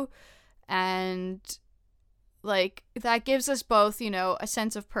do. And like, that gives us both, a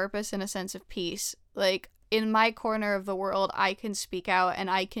sense of purpose and a sense of peace. Like, in my corner of the world, I can speak out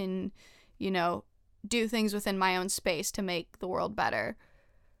and I can, do things within my own space to make the world better.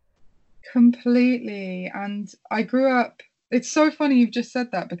 Completely. And I grew up, it's so funny you've just said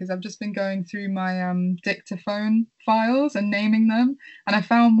that because I've just been going through my dictaphone files and naming them. And I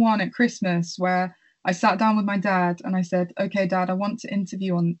found one at Christmas where I sat down with my dad and I said, okay, Dad, I want to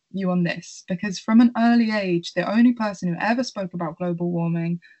interview you on this, because from an early age, the only person who ever spoke about global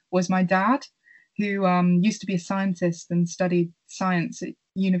warming was my dad, who used to be a scientist and studied science at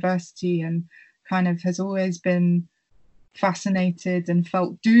university and kind of has always been fascinated and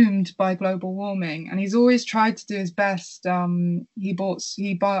felt doomed by global warming, and he's always tried to do his best. He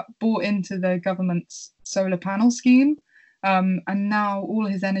bought into the government's solar panel scheme, and now all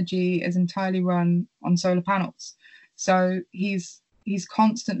his energy is entirely run on solar panels. So he's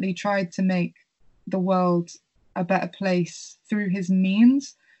constantly tried to make the world a better place through his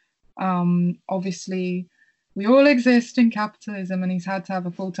means. Obviously, we all exist in capitalism, and he's had to have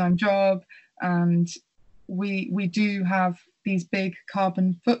a full-time job, and we do have these big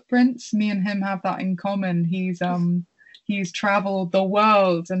carbon footprints. Me and him have that in common. He's traveled the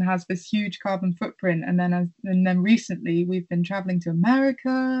world and has this huge carbon footprint. And then recently we've been traveling to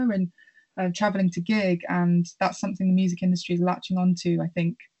America and traveling to gig, and that's something the music industry is latching onto, I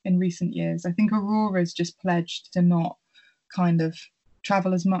think, in recent years. I think Aurora's just pledged to not kind of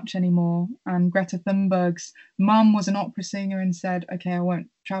travel as much anymore. And Greta Thunberg's mum was an opera singer and said, okay, I won't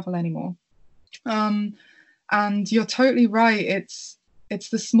travel anymore. And you're totally right. It's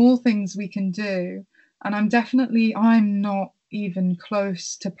the small things we can do. And I'm not even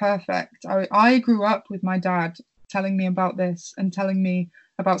close to perfect. I grew up with my dad telling me about this and telling me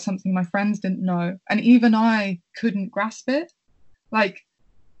about something my friends didn't know. And even I couldn't grasp it. Like,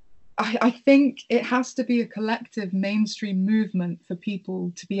 I think it has to be a collective mainstream movement for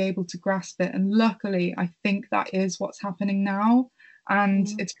people to be able to grasp it. And luckily, I think that is what's happening now. And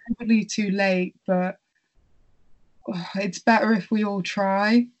it's probably too late, but it's better if we all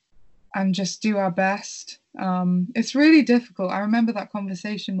try and just do our best. It's really difficult. I remember that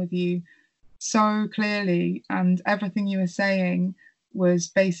conversation with you so clearly, and everything you were saying was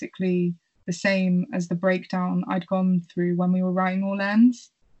basically the same as the breakdown I'd gone through when we were writing All Ends.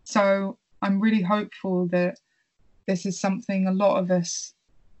 So I'm really hopeful that this is something a lot of us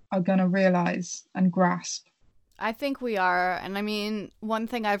are going to realize and grasp. I think we are. And I mean, one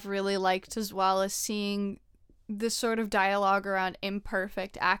thing I've really liked as well is seeing this sort of dialogue around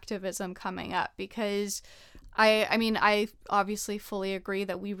imperfect activism coming up, because I obviously fully agree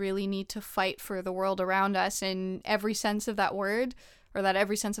that we really need to fight for the world around us in every sense of that word, or that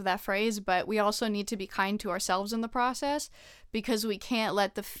every sense of that phrase, but we also need to be kind to ourselves in the process, because we can't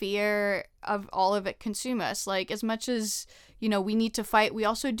let the fear of all of it consume us. Like, as much as, we need to fight, we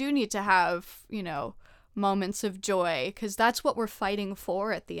also do need to have, moments of joy, because that's what we're fighting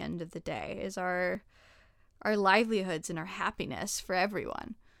for at the end of the day, is our livelihoods and our happiness for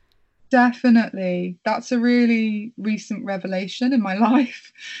everyone. Definitely. That's a really recent revelation in my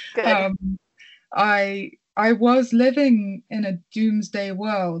life. Good. I was living in a doomsday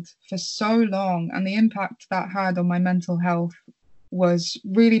world for so long, and the impact that had on my mental health was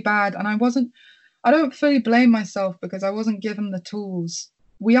really bad. And I don't fully blame myself, because I wasn't given the tools.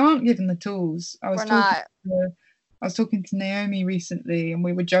 We aren't given the tools. I was talking to Naomi recently, and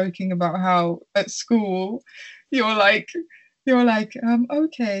we were joking about how at school you're like,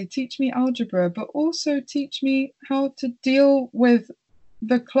 okay, teach me algebra, but also teach me how to deal with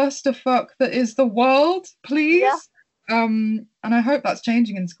the clusterfuck that is the world, please. Yeah. And I hope that's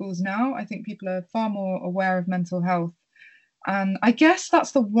changing in schools now. I think people are far more aware of mental health. And I guess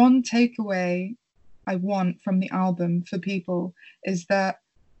that's the one takeaway I want from the album for people, is that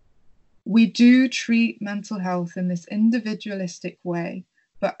we do treat mental health in this individualistic way,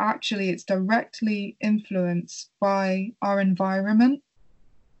 but actually it's directly influenced by our environment.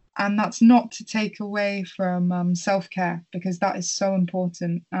 And that's not to take away from self-care, because that is so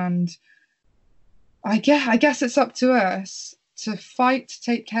important. And I guess it's up to us to fight to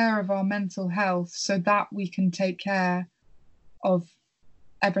take care of our mental health so that we can take care of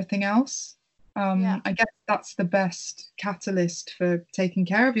everything else. I guess that's the best catalyst for taking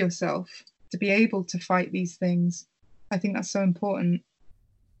care of yourself, to be able to fight these things. I think that's so important.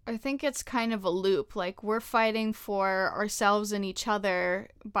 I think it's kind of a loop. Like, we're fighting for ourselves and each other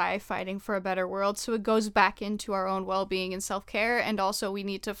by fighting for a better world. So it goes back into our own well-being and self-care. And also we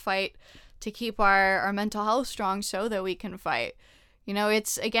need to fight to keep our mental health strong so that we can fight.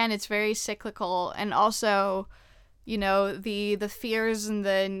 It's very cyclical. And also, the fears and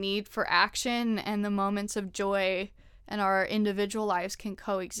the need for action and the moments of joy and our individual lives can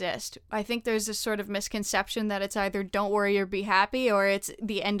coexist. I think there's this sort of misconception that it's either don't worry or be happy, or it's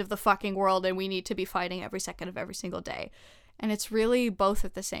the end of the fucking world and we need to be fighting every second of every single day. And it's really both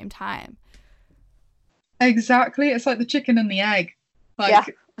at the same time. Exactly. It's like the chicken and the egg.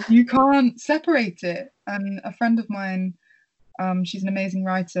 Like, you can't separate it. And a friend of mine, she's an amazing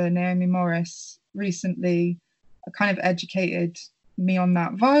writer, Naomi Morris, recently kind of educated me on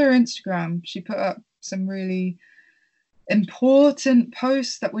that via Instagram. She put up some really important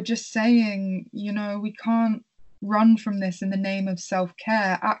posts that were just saying, you know, we can't run from this in the name of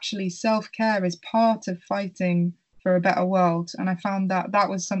self-care. Actually, self-care is part of fighting for a better world. And I found that that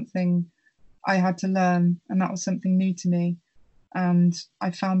was something I had to learn, and that was something new to me. And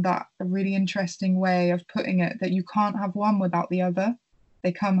I found that a really interesting way of putting it, that you can't have one without the other.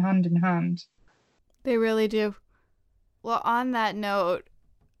 They come hand in hand. They really do. Well, on that note,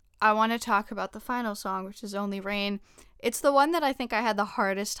 I want to talk about the final song, which is Only Rain. It's the one that I think I had the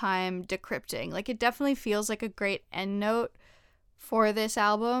hardest time decrypting. Like, it definitely feels like a great end note for this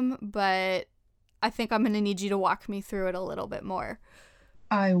album, but I think I'm going to need you to walk me through it a little bit more.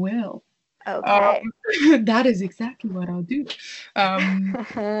 I will. Okay. That is exactly what I'll do.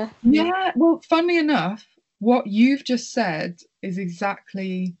 Yeah, well, funnily enough, what you've just said is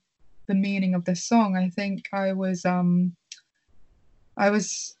exactly the meaning of this song. I think I was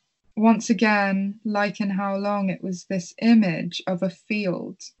once again, like in How Long, it was this image of a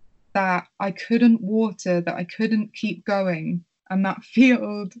field that I couldn't water, that I couldn't keep going, and that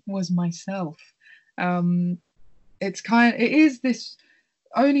field was myself. It is this.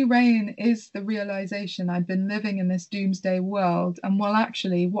 Only Rain is the realization I'd been living in this doomsday world, and well,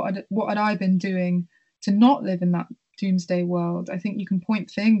 actually, what had I been doing to not live in that doomsday world? I think you can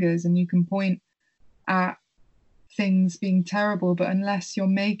point fingers and you can point at things being terrible, but unless you're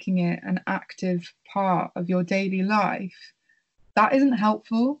making it an active part of your daily life, that isn't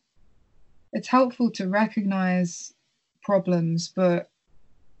helpful. It's helpful to recognize problems, but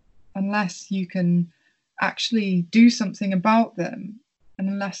unless you can actually do something about them, and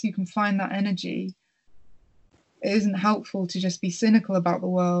unless you can find that energy, it isn't helpful to just be cynical about the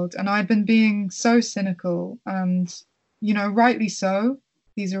world. And I've been being so cynical, and, you know, rightly so.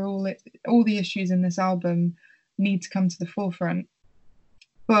 These are all the issues in this album need to come to the forefront.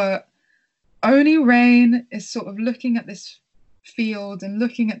 But Only Rain is sort of looking at this field and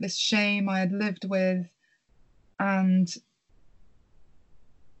looking at this shame I had lived with, and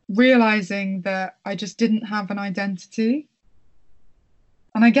realizing that I just didn't have an identity.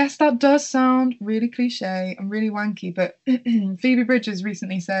 And I guess that does sound really cliche and really wanky, but Phoebe Bridgers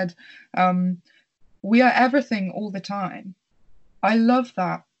recently said, we are everything all the time. I love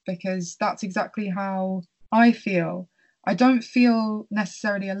that, because that's exactly how I feel. I don't feel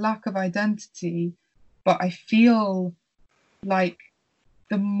necessarily a lack of identity, but I feel like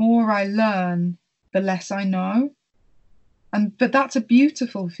the more I learn, the less I know. But that's a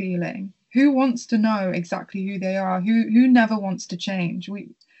beautiful feeling. Who wants to know exactly who they are? Who never wants to change?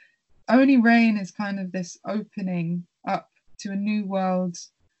 Only Rain is kind of this opening up to a new world.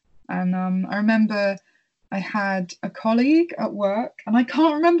 And I remember I had a colleague at work, and I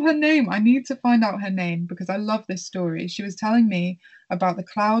can't remember her name. I need to find out her name because I love this story. She was telling me about the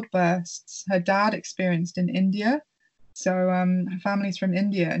cloudbursts her dad experienced in India. So her family's from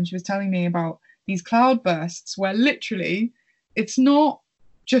India, and she was telling me about these cloudbursts where literally it's not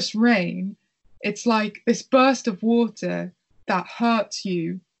just rain. It's like this burst of water that hurts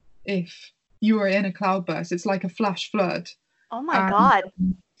you if you are in a cloudburst. It's like a flash flood. Oh my God.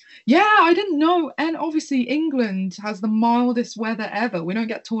 Yeah, I didn't know. And obviously England has the mildest weather ever. We don't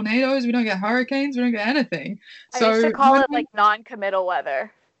get tornadoes, we don't get hurricanes, we don't get anything. I used to call it like non-committal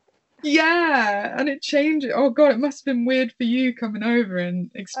weather. Yeah, and it changed. Oh God, it must have been weird for you coming over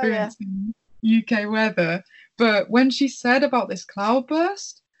and experiencing UK weather. But when she said about this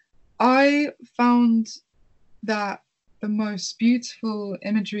cloudburst, I found that the most beautiful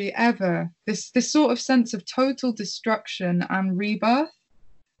imagery ever. This sort of sense of total destruction and rebirth.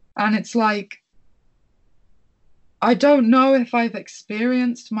 And it's like, I don't know if I've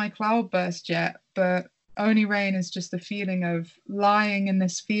experienced my cloudburst yet, but Only Rain is just the feeling of lying in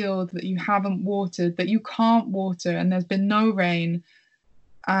this field that you haven't watered, that you can't water, and there's been no rain,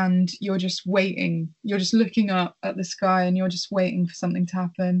 and you're just waiting. You're just looking up at the sky and you're just waiting for something to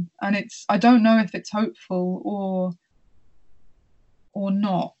happen. And I don't know if it's hopeful or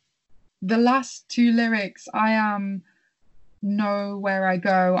not. The last two lyrics, I am know where I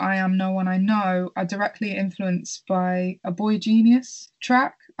go, I am no one I know, are directly influenced by a Boy Genius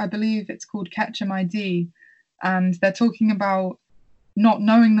track. I believe it's called Ketchum ID. And they're talking about not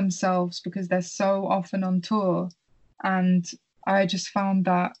knowing themselves because they're so often on tour. And I just found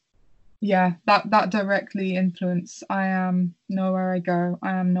that, yeah, that directly influenced I am nowhere I go,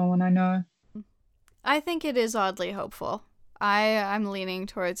 I am no one I know. I think it is oddly hopeful. I'm leaning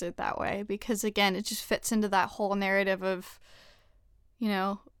towards it that way because, again, it just fits into that whole narrative of, you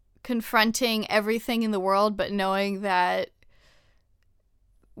know, confronting everything in the world, but knowing that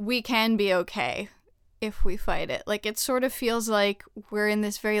we can be okay if we fight it. Like, it sort of feels like we're in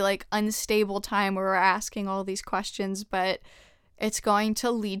this very, like, unstable time where we're asking all these questions, but it's going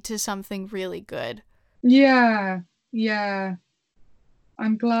to lead to something really good. Yeah.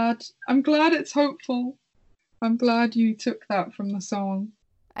 I'm glad it's hopeful. I'm glad you took that from the song.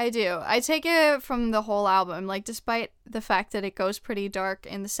 I do. I take it from the whole album. Like, despite the fact that it goes pretty dark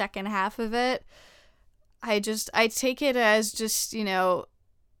in the second half of it, I take it as just, you know,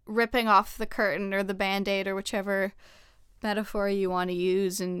 ripping off the curtain or the Band-Aid or whichever metaphor you want to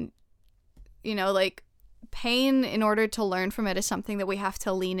use. And, you know, like, pain, in order to learn from it, is something that we have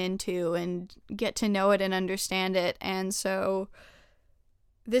to lean into and get to know it and understand it. And so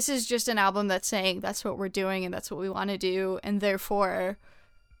this is just an album that's saying that's what we're doing and that's what we want to do, and therefore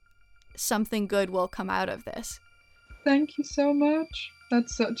something good will come out of this. Thank you so much.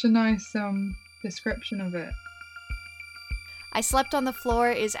 That's such a nice description of it. I Slept on the Floor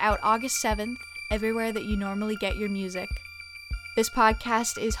is out August 7th, everywhere that you normally get your music. This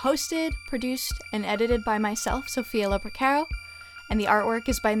podcast is hosted, produced, and edited by myself, Sophia Lopercaro, and the artwork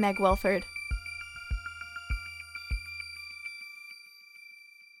is by Meg Wilford.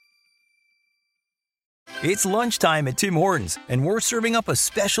 It's lunchtime at Tim Hortons, and we're serving up a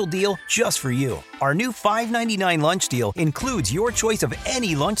special deal just for you. Our new $5.99 lunch deal includes your choice of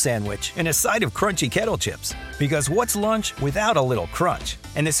any lunch sandwich and a side of crunchy kettle chips. Because what's lunch without a little crunch?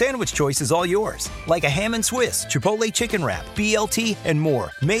 And the sandwich choice is all yours, like a ham and Swiss, Chipotle chicken wrap, BLT, and more,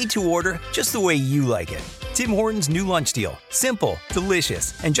 made to order just the way you like it. Tim Hortons' new lunch deal. Simple,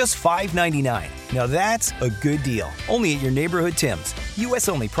 delicious, and just $5.99. Now that's a good deal. Only at your neighborhood Tim's. U.S.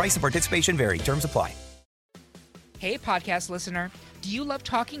 only. Price and participation vary. Terms apply. Hey, podcast listener. Do you love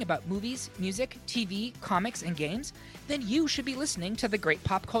talking about movies, music, TV, comics, and games? Then you should be listening to The Great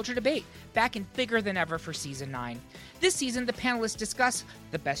Pop Culture Debate, back and bigger than ever for Season 9. This season, the panelists discuss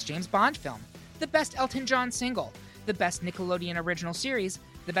the best James Bond film, the best Elton John single, the best Nickelodeon original series,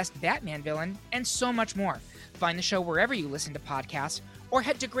 the best Batman villain, and so much more. Find the show wherever you listen to podcasts, or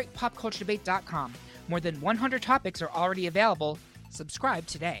head to greatpopculturedebate.com. More than 100 topics are already available. Subscribe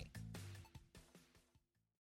today.